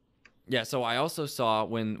 Yeah. So I also saw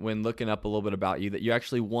when looking up a little bit about you that you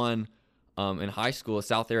actually won in high school a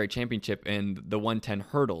South Area championship in the 110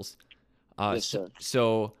 hurdles. Yes, sir.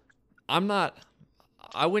 So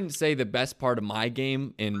I wouldn't say the best part of my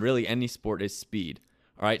game in really any sport is speed.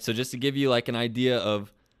 All right. So just to give you like an idea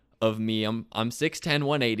of me, I'm 6'10",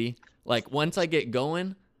 180. Like once I get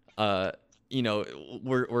going,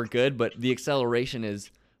 we're good, but the acceleration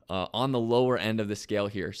is on the lower end of the scale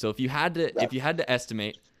here. So if you had to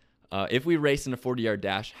estimate, if we race in a 40-yard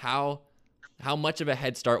dash, how much of a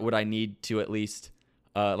head start would I need to at least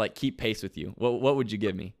like keep pace with you? What would you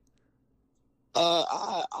give me?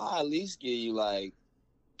 I at least give you like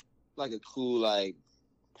a cool like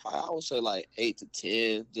I would say like 8 to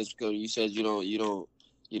 10, just because you said you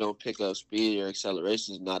don't pick up speed, your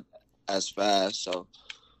acceleration is not as fast. So,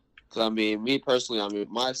 because I mean, me personally, I mean,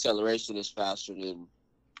 my acceleration is faster than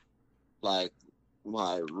like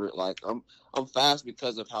I'm fast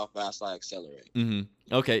because of how fast I accelerate.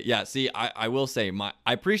 Mm-hmm. Okay, yeah. See, I will say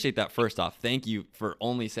I appreciate that first off. Thank you for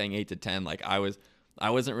only saying 8 to 10. Like I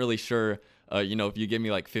wasn't really sure. If you give me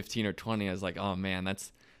like 15 or 20, I was like, oh man,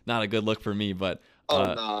 that's not a good look for me. But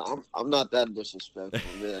no, I'm not that disrespectful,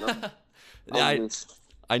 man. yeah,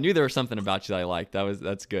 I knew there was something about you that I liked.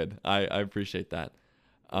 That's good. I appreciate that.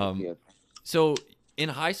 Yeah. So in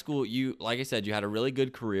high school, you, like I said, you had a really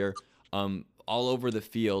good career, all over the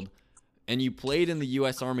field, and you played in the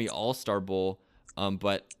U.S. Army All-Star Bowl.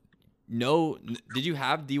 But did you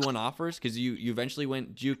have D1 offers? Because you eventually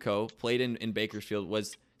went JUCO, played in Bakersfield.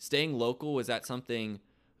 Was staying local, was that something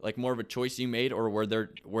like more of a choice you made, or were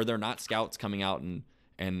there not scouts coming out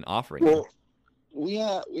and offering? Well, we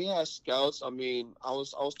had scouts. I mean, I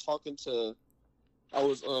was talking to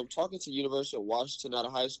University of Washington out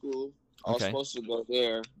of high school. I was supposed to go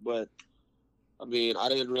there, but I mean, I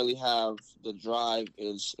didn't really have the drive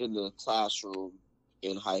in the classroom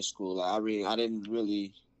in high school. Like, I mean, I didn't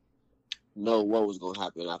really know what was going to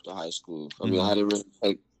happen after high school. I mean, I didn't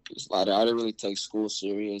really take school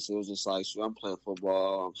serious. It was just like, I'm playing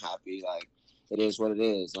football. I'm happy. Like, it is what it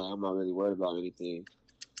is. Like, I'm not really worried about anything.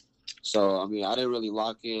 So, I mean, I didn't really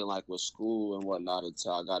lock in, like, with school and whatnot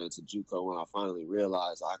until I got into JUCO, when I finally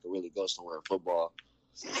realized I could really go somewhere in football.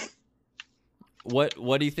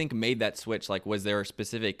 What do you think made that switch? Like, was there a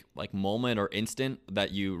specific, like, moment or instant that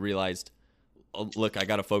you realized, oh, look, I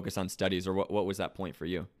got to focus on studies, or what was that point for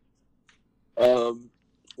you?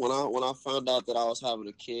 When I found out that I was having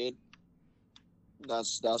a kid,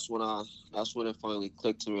 that's when it finally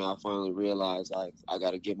clicked to me. I finally realized, like, I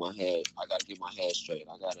gotta get my head straight.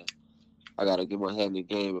 I gotta get my head in the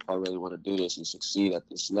game if I really want to do this and succeed at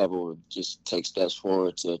this level, and just take steps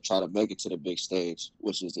forward to try to make it to the big stage,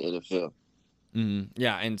 which is the NFL. Mm-hmm.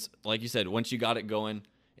 Yeah, and like you said, once you got it going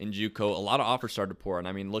in JUCO, a lot of offers started to pour in.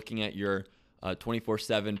 I mean, looking at your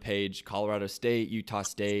 24/7 page, Colorado State, Utah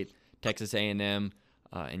State, Texas A&M,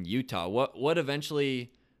 and Utah. What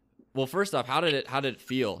eventually? Well, first off, how did it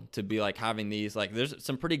feel to be like having these? Like, there's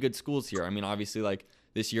some pretty good schools here. I mean, obviously, like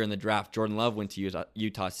this year in the draft, Jordan Love went to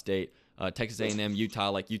Utah State, Texas A&M, Utah.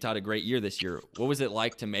 Like, Utah had a great year this year. What was it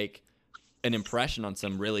like to make an impression on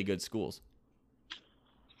some really good schools?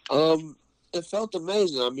 It felt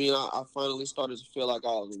amazing. I mean, I finally started to feel like I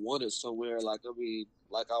was wanted somewhere. Like, I mean,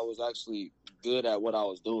 like I was actually good at what I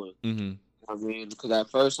was doing. Mm-hmm. I mean, because at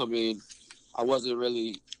first, I mean, I wasn't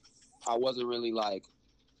really like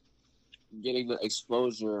getting the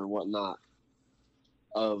exposure and whatnot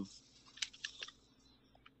I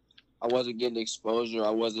wasn't getting exposure. I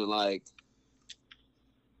wasn't like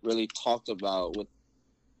really talked about with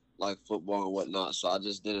like football and whatnot. So I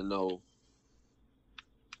just didn't know.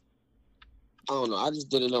 I don't know. I just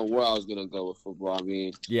didn't know where I was gonna go with football. I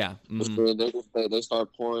mean, yeah, mm-hmm. they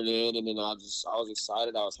started pouring in, and then I was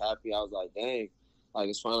excited. I was happy. I was like, dang, like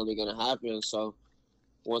it's finally gonna happen. So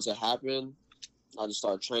once it happened, I just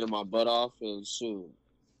started training my butt off, and soon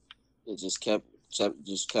it just kept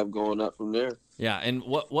going up from there. Yeah, and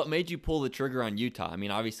what made you pull the trigger on Utah? I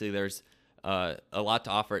mean, obviously there's a lot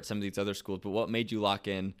to offer at some of these other schools, but what made you lock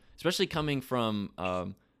in, especially coming from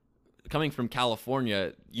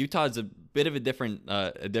California? Utah is a bit of a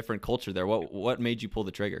different culture there. What made you pull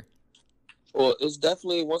the trigger? Well, it's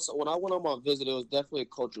definitely when I went on my visit, it was definitely a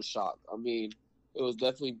culture shock. I mean, it was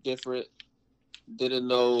definitely different. Didn't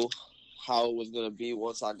know how it was gonna be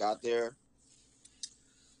once I got there.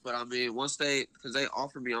 But I mean, because they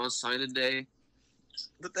offered me on signing day,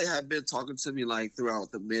 but they had been talking to me like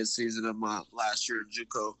throughout the mid-season of my last year at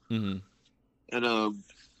JUCO. Mm-hmm. And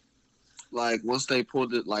like once they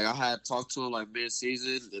pulled it, like I had talked to him like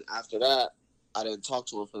mid-season, and after that, I didn't talk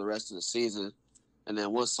to him for the rest of the season. And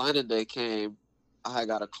then once signing day came, I had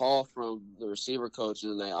got a call from the receiver coach,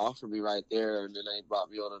 and they offered me right there, and then they brought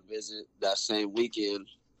me on a visit that same weekend.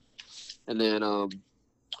 And then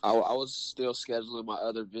I was still scheduling my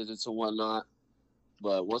other visits and whatnot.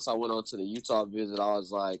 But once I went on to the Utah visit, I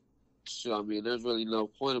was like, sure, I mean, there's really no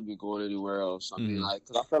point of me going anywhere else. I mean, like,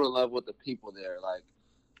 because I fell in love with the people there. Like,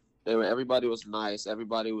 everybody was nice.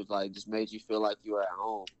 Everybody was like, just made you feel like you were at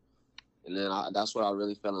home. And then that's what I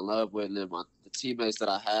really fell in love with. And then the teammates that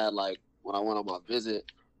I had, like, when I went on my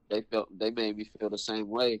visit, they made me feel the same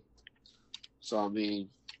way. So, I mean,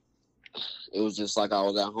 it was just like I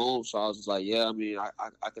was at home. So I was just like, yeah, I mean,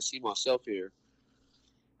 I could see myself here.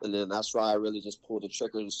 And then that's why I really just pulled the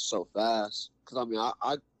trigger so fast. Because, I mean,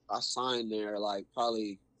 I signed there, like,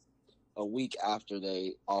 probably a week after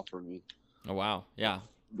they offered me. Oh, wow. Yeah.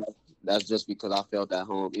 That's just because I felt at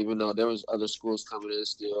home. Even though there was other schools coming in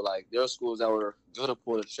still. Like, there were schools that were going to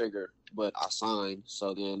pull the trigger, but I signed.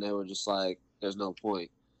 So then they were just like, there's no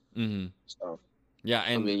point. Mm-hmm. So, yeah,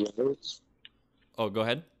 and... I mean, Oh, go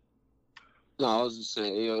ahead. No, I was just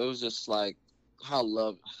saying, it was just like the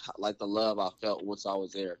love I felt once I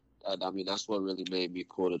was there. I mean, that's what really made me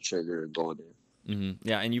pull the trigger and go there. Mm-hmm.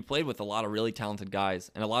 Yeah, and you played with a lot of really talented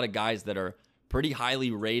guys and a lot of guys that are pretty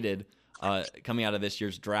highly rated coming out of this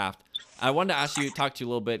year's draft. I wanted to talk to you a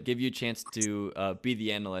little bit, give you a chance to be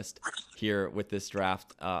the analyst here with this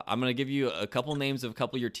draft. I'm going to give you a couple names of a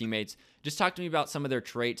couple of your teammates. Just talk to me about some of their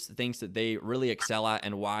traits, the things that they really excel at,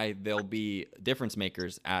 and why they'll be difference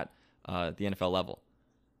makers at the NFL level.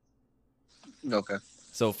 Okay.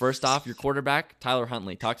 So first off, your quarterback, Tyler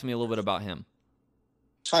Huntley. Talk to me a little bit about him.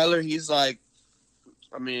 Tyler, he's like,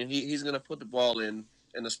 I mean, he's going to put the ball in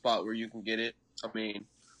the spot where you can get it. I mean,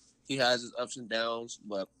 he has his ups and downs,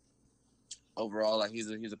 but overall, like, he's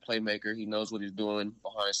a playmaker. He knows what he's doing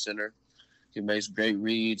behind center. He makes great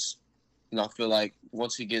reads. And I feel like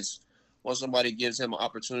once somebody gives him an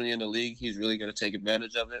opportunity in the league, he's really going to take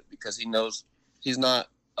advantage of it because he knows he's not.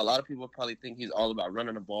 A lot of people probably think he's all about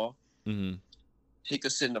running the ball. Mm-hmm. He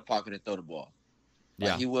could sit in the pocket and throw the ball.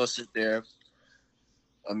 Yeah, he will sit there.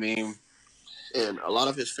 I mean, and a lot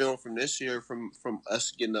of his film from this year, from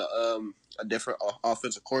us getting a different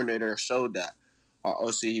offensive coordinator, showed that our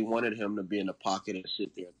OC, he wanted him to be in the pocket and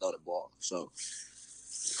sit there and throw the ball. So,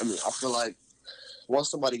 I mean, I feel like once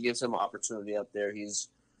somebody gives him an opportunity up there, he's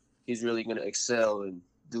really going to excel and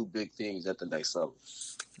do big things at the next level.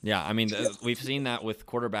 Yeah, I mean, we've seen that with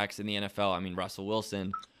quarterbacks in the NFL. I mean, Russell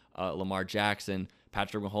Wilson, Lamar Jackson,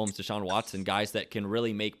 Patrick Mahomes, Deshaun Watson, guys that can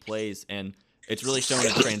really make plays, and it's really shown a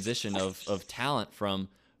transition of talent from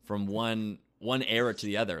one era to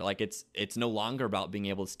the other. Like, it's no longer about being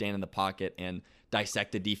able to stand in the pocket and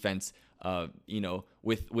dissect a defense,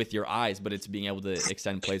 with your eyes, but it's being able to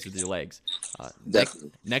extend plays with your legs.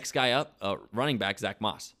 Next guy up, running back Zach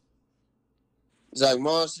Moss. Zach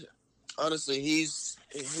Moss, honestly, he's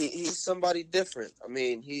somebody different. I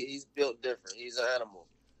mean, he's built different. He's an animal.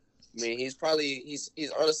 I mean, he's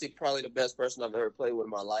honestly probably the best person I've ever played with in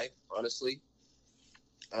my life, honestly.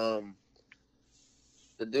 The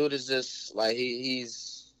dude is just like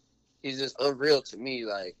he's just unreal to me.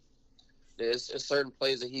 Like, there's certain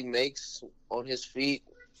plays that he makes on his feet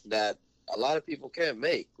that a lot of people can't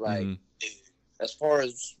make. Like, as far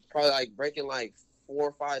as probably like breaking like 4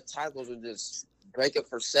 or 5 tackles and just break it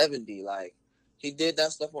for 70. Like, he did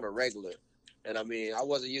that stuff on a regular. And I mean, I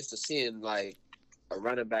wasn't used to seeing like a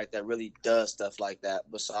running back that really does stuff like that.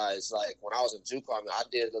 Besides, like, when I was in JUCO, I mean, I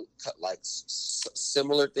did like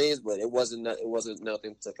similar things, but it wasn't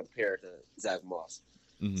nothing to compare to Zach Moss.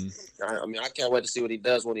 Mm-hmm. I mean, I can't wait to see what he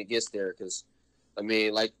does when he gets there, because I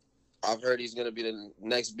mean, like, I've heard he's going to be the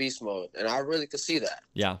next beast mode, and I really could see that.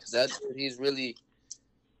 Yeah, because he's really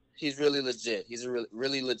legit. He's a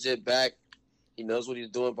really legit back. He knows what he's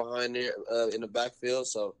doing behind there in the backfield.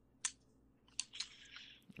 So,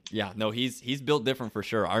 yeah, no, he's built different for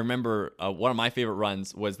sure. I remember one of my favorite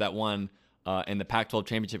runs was that one in the Pac-12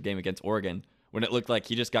 championship game against Oregon, when it looked like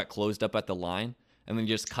he just got closed up at the line and then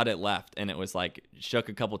just cut it left, and it was like shook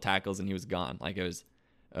a couple tackles and he was gone. Like, it was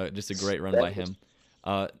just a great run by him.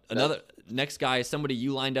 Another next guy is somebody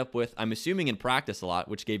you lined up with, I'm assuming in practice a lot,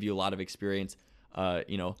 which gave you a lot of experience,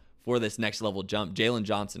 for this next level jump. Jalen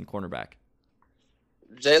Johnson, cornerback.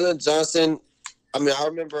 Jalen Johnson, I mean, I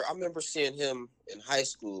remember seeing him in high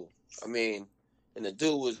school. I mean, and the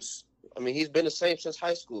dude was, I mean, he's been the same since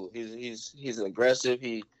high school. He's aggressive.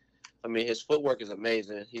 His footwork is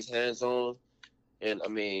amazing. He's hands-on. And I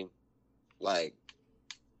mean, like,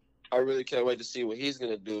 I really can't wait to see what he's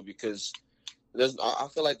going to do, because I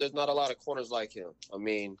feel like there's not a lot of corners like him. I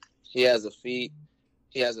mean, he has the feet,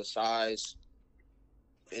 he has the size,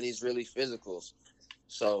 and he's really physical.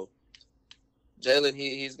 So Jalen,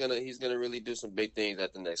 he's gonna really do some big things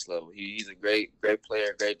at the next level. He's a great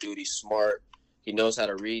player, great dude. He's smart. He knows how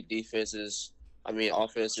to read defenses. I mean,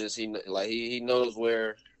 offenses. He knows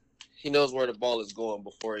where he knows where the ball is going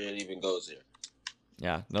before it even goes there.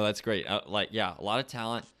 Yeah, no, that's great. A lot of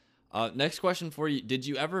talent. Next question for you. Did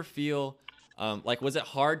you ever feel was it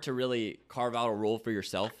hard to really carve out a role for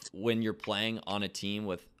yourself when you're playing on a team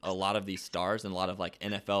with a lot of these stars and a lot of like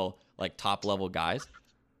NFL like top level guys?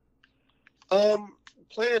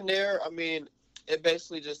 Playing there, I mean, it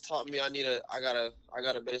basically just taught me I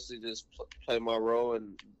gotta basically just play my role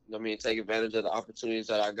and I mean take advantage of the opportunities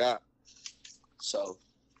that I got. So,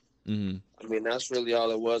 I mean, that's really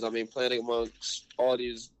all it was. I mean, playing amongst all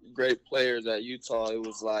these great players at Utah, it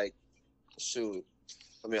was like, shoot.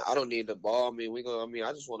 I mean, I don't need the ball. I mean,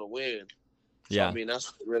 I just want to win. So, Yeah. I mean,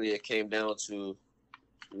 that's really it came down to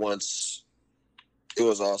once it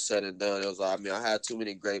was all said and done. It was like, I mean, I had too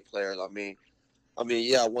many great players. I mean,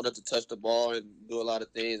 yeah, I wanted to touch the ball and do a lot of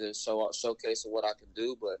things and showcase what I could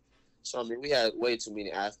do. But so I mean, we had way too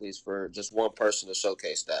many athletes for just one person to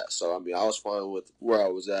showcase that. So I mean, I was fine with where I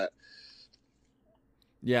was at.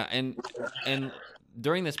 Yeah, and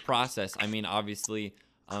during this process, I mean, obviously,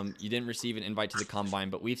 you didn't receive an invite to the combine,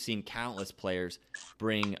 but we've seen countless players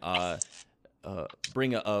bring a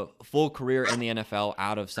full career in the NFL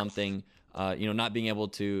out of something, not being able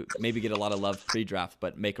to maybe get a lot of love pre-draft,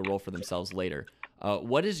 but make a role for themselves later.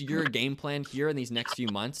 What is your game plan here in these next few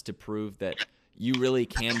months to prove that you really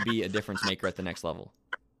can be a difference maker at the next level?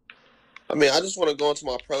 I mean, I just want to go into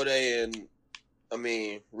my pro day and, I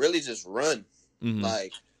mean, really just run. Mm-hmm.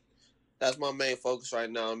 Like, that's my main focus right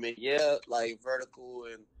now. I mean, yeah, like vertical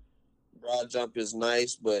and broad jump is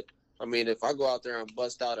nice, but I mean, if I go out there and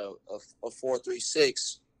bust out a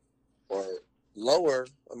 4.36 or lower,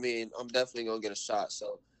 I mean, I'm definitely gonna get a shot.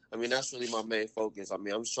 So, I mean, that's really my main focus. I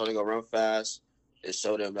mean, I'm just trying to go run fast and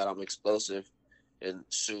show them that I'm explosive. And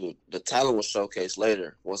shoot, the talent will showcase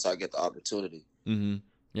later once I get the opportunity. Mm-hmm.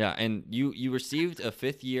 Yeah, and you received a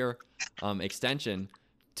 5th-year extension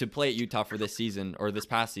to play at Utah for this season or this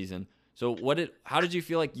past season. So how did you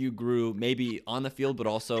feel like you grew maybe on the field, but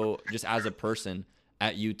also just as a person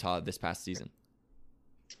at Utah this past season?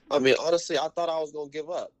 I mean, honestly, I thought I was going to give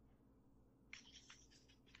up.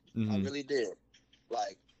 Mm-hmm. I really did.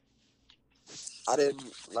 Like, I didn't,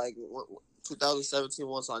 2017,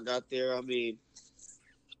 once I got there, I mean,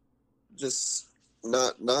 just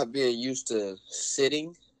not being used to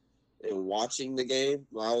sitting and watching the game.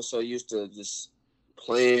 I was so used to just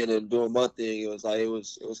playing and doing my thing. It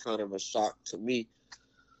was kind of a shock to me.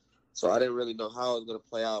 So I didn't really know how it was going to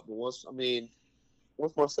play out. But once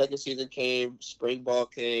my second season came, spring ball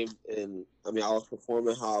came, and I mean, I was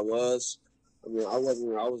performing how I was. I mean, I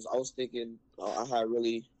was thinking I had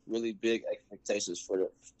really, really big expectations for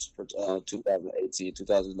 2018,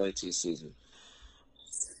 2019 season.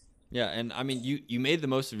 Yeah, and I mean, you made the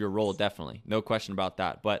most of your role, definitely, no question about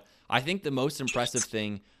that. But I think the most impressive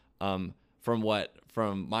thing, from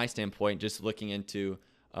my standpoint, just looking into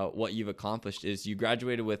what you've accomplished, is you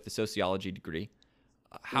graduated with the sociology degree.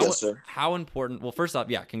 Yes, sir. How important? Well, first off,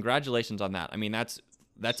 yeah, congratulations on that. I mean, that's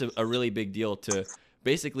a really big deal to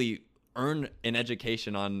basically earn an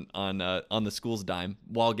education on the school's dime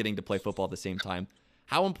while getting to play football at the same time.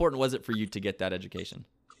 How important was it for you to get that education?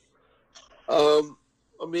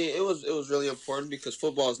 I mean, it was really important because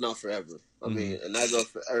football is not forever. I mean, and that goes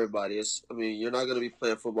for everybody. You're not going to be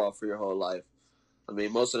playing football for your whole life. I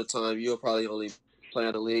mean, most of the time, you'll probably only play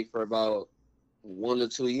in the league for about 1 to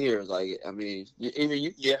 2 years. Like, I mean,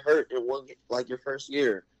 you get hurt in your first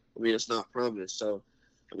year. I mean, it's not promised. So,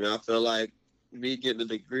 I mean, I feel like me getting a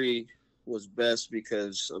degree was best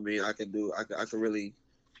because, I mean, I could really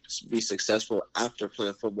be successful after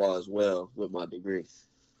playing football as well with my degree.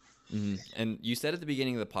 Mm-hmm. And you said at the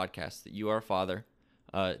beginning of the podcast that you are a father,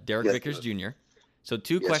 Derek Vickers Jr. So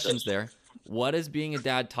 2 questions there. What has being a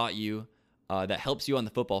dad taught you that helps you on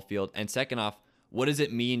the football field? And second off, what does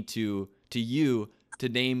it mean to you to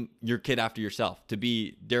name your kid after yourself, to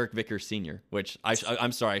be Derek Vickers Sr., which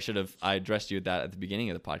I'm sorry, I addressed you with that at the beginning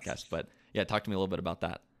of the podcast. But yeah, talk to me a little bit about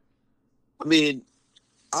that. I mean,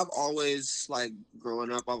 I've always,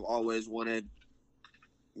 growing up, I've always wanted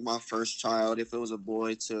my first child, if it was a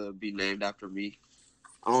boy, to be named after me.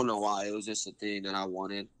 I don't know why. It was just a thing that I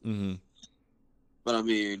wanted. Mm-hmm. But I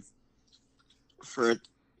mean, what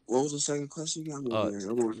was the second question?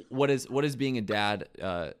 What is being a dad?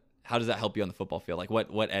 How does that help you on the football field? Like,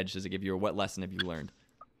 what edge does it give you, or what lesson have you learned?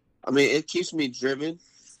 I mean, it keeps me driven.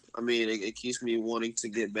 I mean, it keeps me wanting to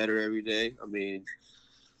get better every day. I mean,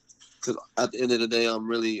 because at the end of the day,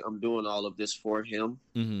 I'm doing all of this for him.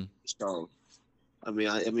 Mm-hmm. So, I mean,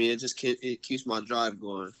 it keeps my drive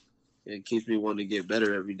going. It keeps me wanting to get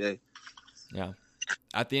better every day. Yeah.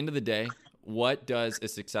 At the end of the day, what does a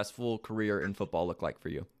successful career in football look like for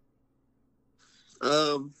you?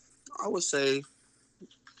 I I would say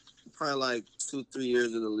probably like 2-3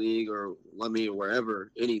 years in the league, or I mean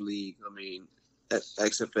wherever, any league. I mean,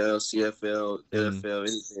 XFL, CFL, Mm. NFL,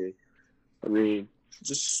 anything. I mean,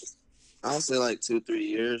 just I'll say like 2-3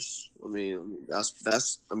 years.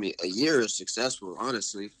 That's I mean a year is successful,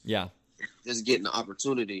 honestly. Yeah. Just getting the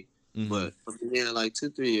opportunity. Hmm. But yeah, like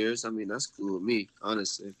 2-3 years. I mean, that's cool with me,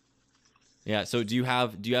 honestly. Yeah. So do you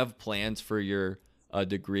have plans for your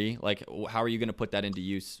degree? Like, how are you going to put that into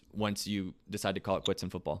use once you decide to call it quits in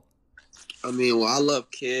football? I mean, well, I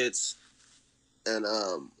love kids, and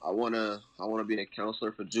I wanna be a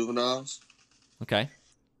counselor for juveniles. Okay.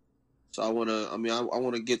 So I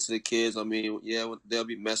wanna get to the kids. I mean, yeah, they'll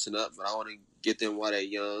be messing up, but I want to get them while they're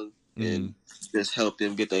young Mm. and just help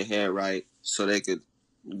them get their head right so they could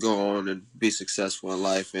go on and be successful in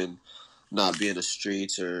life and not be in the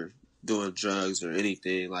streets or doing drugs or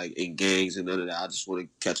anything like in gangs and none of that. I just want to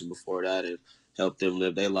catch them before that and help them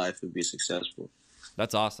live their life and be successful.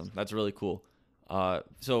 That's awesome. That's really cool.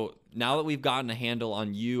 So now that we've gotten a handle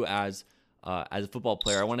on you as a football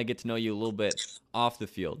player, I want to get to know you a little bit off the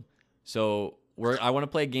field. So I want to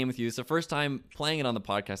play a game with you. It's the first time playing it on the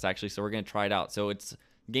podcast, actually. So we're gonna try it out. So it's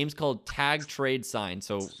game's called Tag Trade Sign.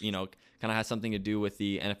 So kind of has something to do with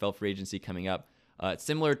the NFL free agency coming up. It's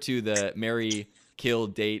similar to the Marry, Kill,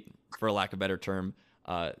 Date, for lack of a better term,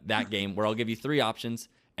 that game where I'll give you three options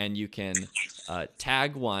and you can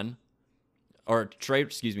tag one. Or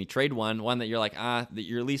trade one that you're like,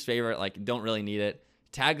 your least favorite, like don't really need it.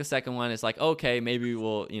 Tag the second one, it's like, okay, maybe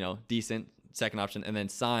we'll, decent second option, and then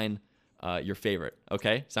sign your favorite.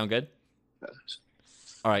 Okay, sound good?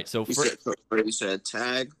 All right, so You said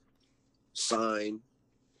tag, sign,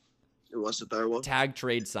 and what's the third one? Tag,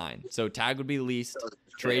 trade, sign. So tag would be least,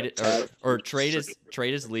 trade Tag. or trade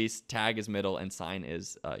is least, tag is middle, and sign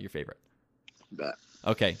is your favorite. Bet.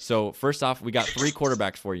 Okay, so first off, we got three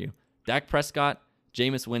quarterbacks for you: Dak Prescott,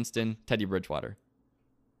 Jameis Winston, Teddy Bridgewater.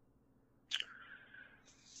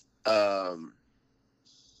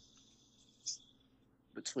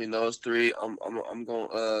 Between those three, I'm going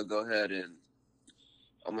to go ahead and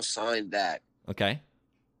I'm going to sign Dak. Okay.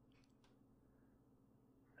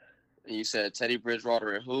 And you said Teddy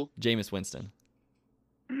Bridgewater and who? Jameis Winston.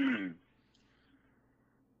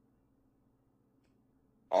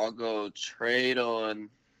 I'll go trade on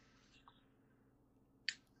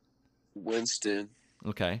Winston.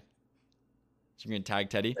 Okay. So you're going to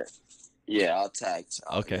tag Teddy? Yeah, I'll tag.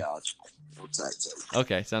 Okay. Yeah, I'll tag Teddy.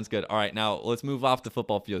 Okay, sounds good. All right, now let's move off the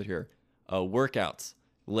football field here. Workouts: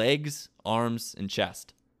 legs, arms, and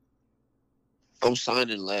chest. I'm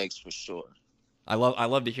signing legs for sure. I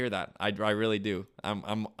love to hear that. I really do.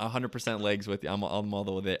 I'm 100% legs with you. I'm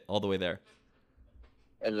all the way there.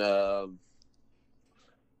 And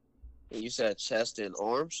you said chest and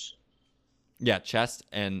arms? Yeah, chest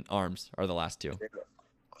and arms are the last two.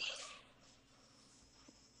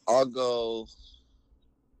 I'll go.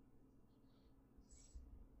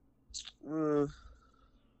 Dang,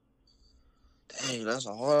 that's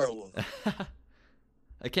a hard one.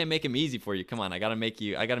 I can't make them easy for you. Come on, I gotta make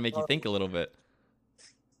you think a little bit.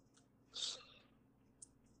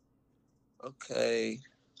 Okay.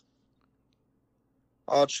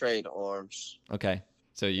 I'll trade arms. Okay,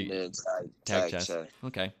 so you And then tag chest.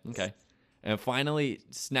 Okay. And finally,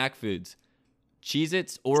 snack foods: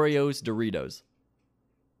 Cheez-Its, Oreos, Doritos.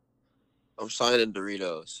 I'm signing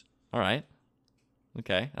Doritos. All right.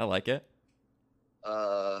 Okay, I like it.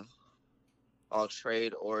 I'll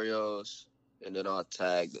trade Oreos and then I'll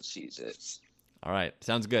tag the Cheez-Its. All right,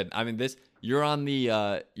 sounds good. I mean, you're on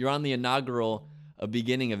the inaugural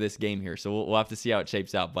beginning of this game here, so we'll have to see how it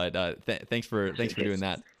shapes out. But thanks for doing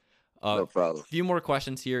that. No problem. A few more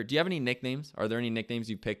questions here. Do you have any nicknames? Are there any nicknames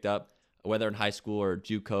you picked up, whether in high school or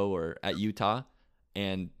JUCO or at Utah?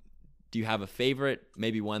 And do you have a favorite,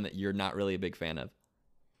 maybe one that you're not really a big fan of?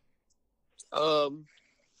 I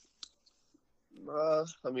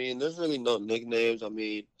mean, there's really no nicknames. I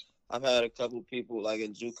mean, I've had a couple people like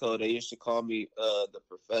in JUCO. They used to call me the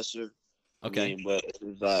professor. Okay. I mean, but it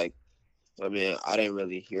was like, I mean, I didn't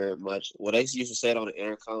really hear it much. Well, they used to say it on the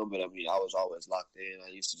intercom, but I mean, I was always locked in. I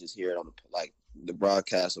used to just hear it on the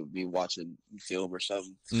broadcast of me watching film or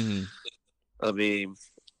something. Mm-hmm. I mean,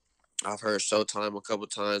 I've heard Showtime a couple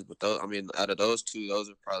times, but out of those two, those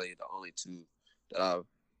are probably the only two that I've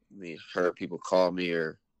heard people call me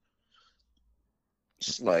or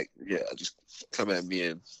just come at me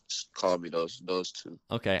and call me those two.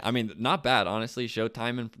 Okay, I mean, not bad, honestly.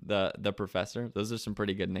 Showtime and the professor; those are some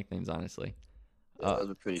pretty good nicknames, honestly. Yeah, those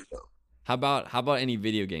are pretty dope. How about any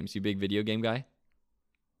video games? You big video game guy?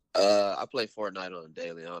 I play Fortnite on a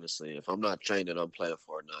daily. Honestly, if I'm not training, I'm playing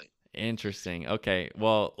Fortnite. Interesting. Okay.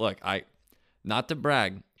 Well, look, not to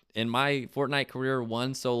brag, in my Fortnite career,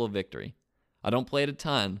 one solo victory. I don't play it a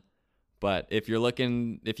ton, but if you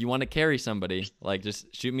want to carry somebody, like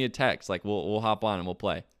just shoot me a text. Like we'll hop on and we'll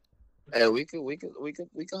play. Hey, we could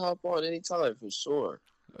hop on anytime for sure.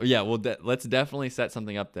 Yeah, well, let's definitely set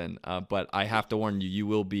something up then. But I have to warn you, you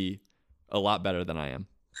will be a lot better than I am.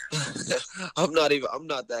 I'm not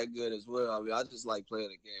that good as well. I mean, I just like playing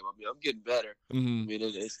the game. I mean, I'm getting better. Mm-hmm. I mean,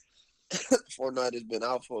 it's Fortnite has been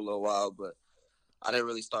out for a little while, but I didn't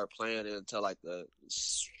really start playing it until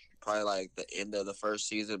probably like the end of the first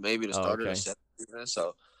season, maybe the start of the second season.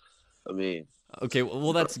 So, I mean, okay,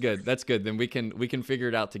 well that's good. That's good. Then we can figure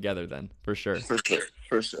it out together then, for sure.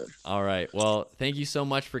 For sure. All right. Well, thank you so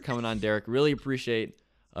much for coming on, Derek. Really appreciate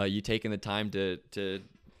you taking the time to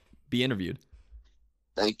be interviewed.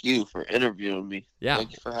 Thank you for interviewing me. Yeah.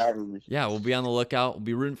 Thank you for having me. Yeah, we'll be on the lookout. We'll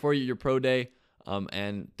be rooting for you at your pro day.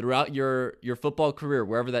 And throughout your football career,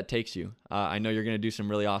 wherever that takes you, I know you're going to do some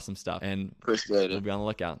really awesome stuff. And appreciate it. We'll be on the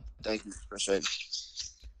lookout. Thank you. Appreciate it.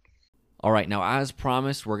 All right, now as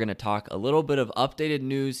promised, we're going to talk a little bit of updated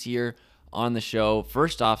news here on the show.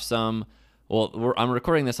 First off, I'm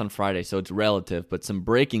recording this on Friday, so it's relative, but some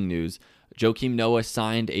breaking news. Joakim Noah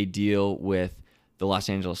signed a deal with the Los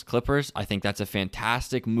Angeles Clippers. I think that's a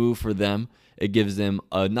fantastic move for them. It gives them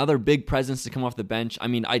another big presence to come off the bench. I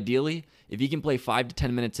mean, ideally, if he can play 5 to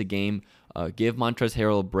 10 minutes a game, give Montrezl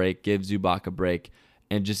Harrell a break, give Zubac a break,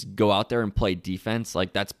 and just go out there and play defense,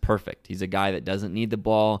 like that's perfect. He's a guy that doesn't need the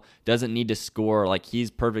ball, doesn't need to score. Like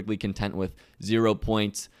he's perfectly content with 0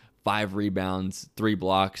 points, 5 rebounds, 3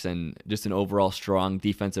 blocks, and just an overall strong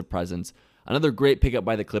defensive presence. Another great pickup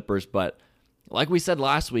by the Clippers, but like we said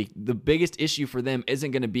last week, the biggest issue for them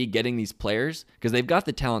isn't going to be getting these players because they've got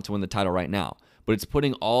the talent to win the title right now, but it's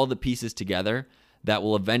putting all the pieces together that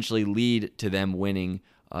will eventually lead to them winning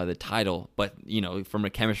the title. But, from a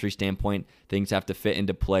chemistry standpoint, things have to fit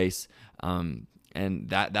into place, and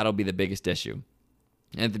that'll be the biggest issue.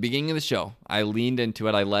 And at the beginning of the show, I leaned into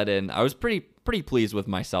it. I let in. I was pretty pleased with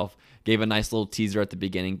myself. Gave a nice little teaser at the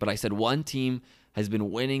beginning, but I said one team has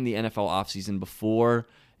been winning the NFL offseason before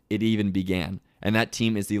it even began, and that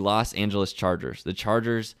team is the Los Angeles Chargers. The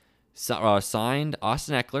Chargers signed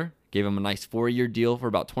Austin Eckler, gave him a nice 4-year deal for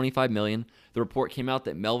about $25 million. The report came out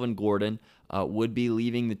that Melvin Gordon would be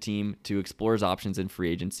leaving the team to explore his options in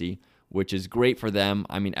free agency, which is great for them.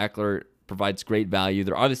 I mean, Eckler provides great value.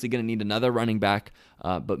 They're obviously going to need another running back,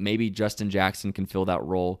 but maybe Justin Jackson can fill that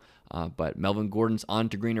role. But Melvin Gordon's on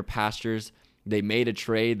to greener pastures. They made a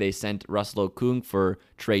trade. They sent Russell Okung for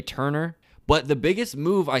Trey Turner. But the biggest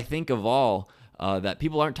move, I think, of all that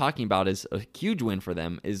people aren't talking about is a huge win for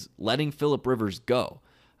them is letting Phillip Rivers go.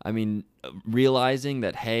 I mean, realizing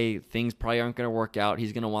that, hey, things probably aren't going to work out.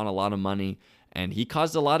 He's going to want a lot of money. And he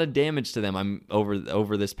caused a lot of damage to them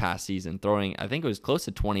over this past season, throwing, I think it was close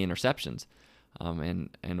to 20 interceptions.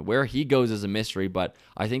 And where he goes is a mystery, but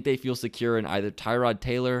I think they feel secure in either Tyrod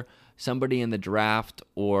Taylor, somebody in the draft,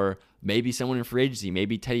 or maybe someone in free agency,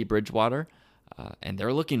 maybe Teddy Bridgewater. And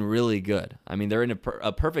they're looking really good. I mean, they're in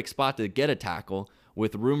a perfect spot to get a tackle.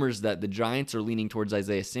 With rumors that the Giants are leaning towards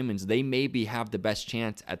Isaiah Simmons, they maybe have the best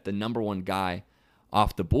chance at the number 1 guy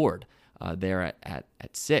off the board there at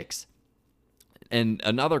 6. And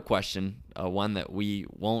another question, one that we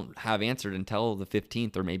won't have answered until the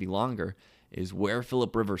 15th or maybe longer, is where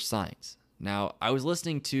Phillip Rivers signs. Now, I was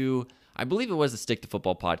listening to, I believe it was the Stick to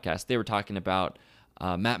Football podcast. They were talking about,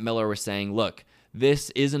 Matt Miller was saying, look, this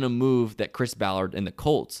isn't a move that Chris Ballard and the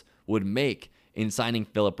Colts would make in signing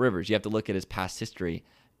Phillip Rivers. You have to look at his past history.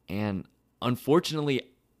 And unfortunately,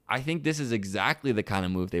 I think this is exactly the kind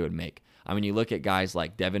of move they would make. I mean, you look at guys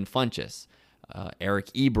like Devin Funchess, Eric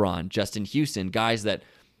Ebron, Justin Houston, guys that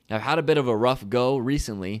have had a bit of a rough go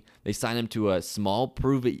recently. They signed him to a small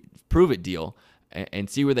prove it deal and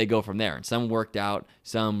see where they go from there. And some worked out,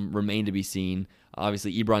 some remain to be seen.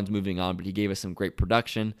 Obviously, Ebron's moving on, but he gave us some great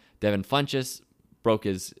production. Devin Funchess broke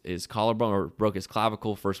his collarbone or broke his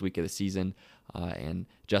clavicle first week of the season. And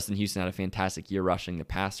Justin Houston had a fantastic year rushing the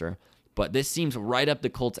passer. But this seems right up the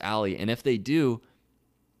Colts' alley. And if they do,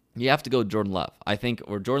 you have to go Jordan Love. I think,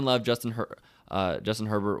 or Jordan Love, Justin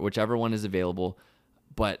Herbert, whichever one is available.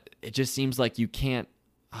 But it just seems like you can't.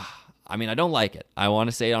 I mean, I don't like it. I want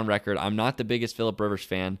to say it on record. I'm not the biggest Phillip Rivers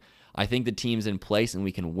fan. I think the team's in place and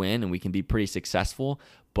we can win and we can be pretty successful.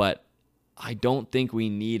 But I don't think we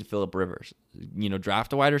need Phillip Rivers.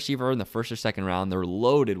 Draft a wide receiver in the first or second round. They're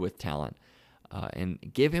loaded with talent. And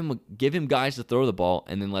give him guys to throw the ball,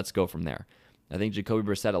 and then let's go from there. I think Jacoby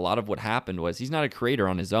Brissett, a lot of what happened was he's not a creator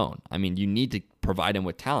on his own. I mean, you need to provide him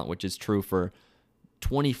with talent, which is true for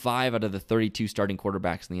 25 out of the 32 starting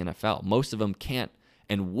quarterbacks in the NFL. Most of them can't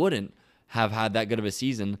and wouldn't have had that good of a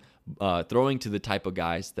season throwing to the type of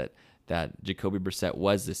guys that Jacoby Brissett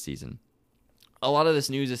was this season. A lot of this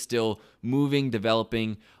news is still moving,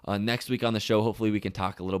 developing. Next week on the show, hopefully we can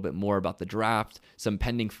talk a little bit more about the draft, some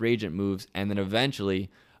pending free agent moves, and then eventually,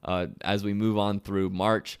 as we move on through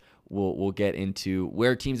March, we'll get into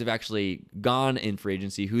where teams have actually gone in free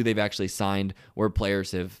agency, who they've actually signed, where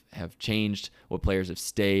players have changed, what players have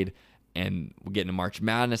stayed, and we'll get into March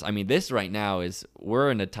Madness. I mean, this right now we're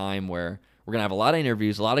in a time where we're going to have a lot of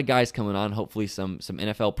interviews, a lot of guys coming on, hopefully some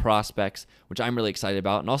NFL prospects, which I'm really excited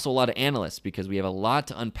about, and also a lot of analysts because we have a lot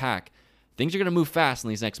to unpack. Things are going to move fast in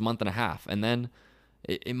these next month and a half, and then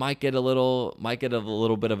it might get a little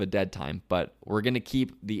bit of a dead time, but we're going to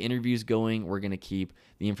keep the interviews going. We're going to keep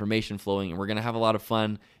the information flowing, and we're going to have a lot of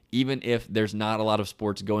fun, even if there's not a lot of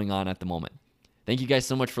sports going on at the moment. Thank you guys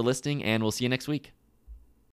so much for listening, and we'll see you next week.